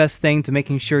next best thing to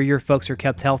making sure your folks are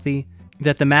kept healthy?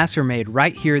 That the masks are made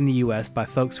right here in the U.S. by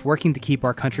folks working to keep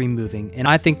our country moving, and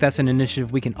I think that's an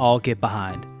initiative we can all get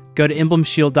behind. Go to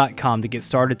emblemshield.com to get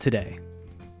started today.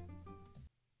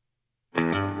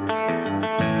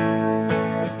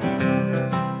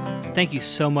 Thank you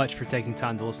so much for taking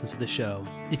time to listen to the show.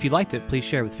 If you liked it, please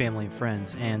share with family and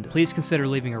friends, and please consider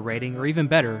leaving a rating or even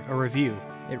better, a review.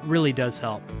 It really does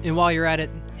help. And while you're at it,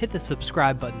 hit the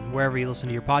subscribe button wherever you listen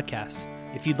to your podcasts.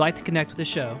 If you'd like to connect with the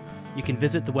show, you can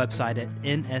visit the website at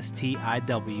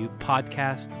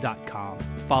nstiwpodcast.com.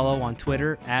 Follow on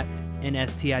Twitter at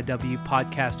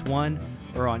nstiwpodcast1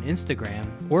 or on Instagram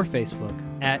or Facebook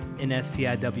at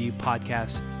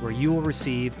nstiwpodcast, where you will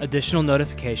receive additional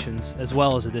notifications as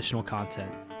well as additional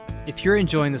content. If you're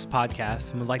enjoying this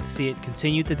podcast and would like to see it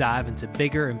continue to dive into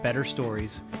bigger and better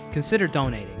stories, consider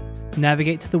donating.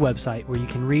 Navigate to the website where you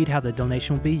can read how the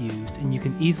donation will be used, and you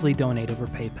can easily donate over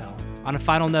PayPal. On a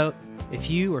final note, if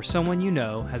you or someone you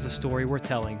know has a story worth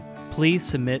telling, please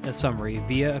submit a summary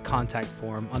via a contact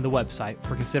form on the website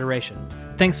for consideration.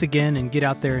 Thanks again, and get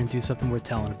out there and do something worth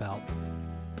telling about.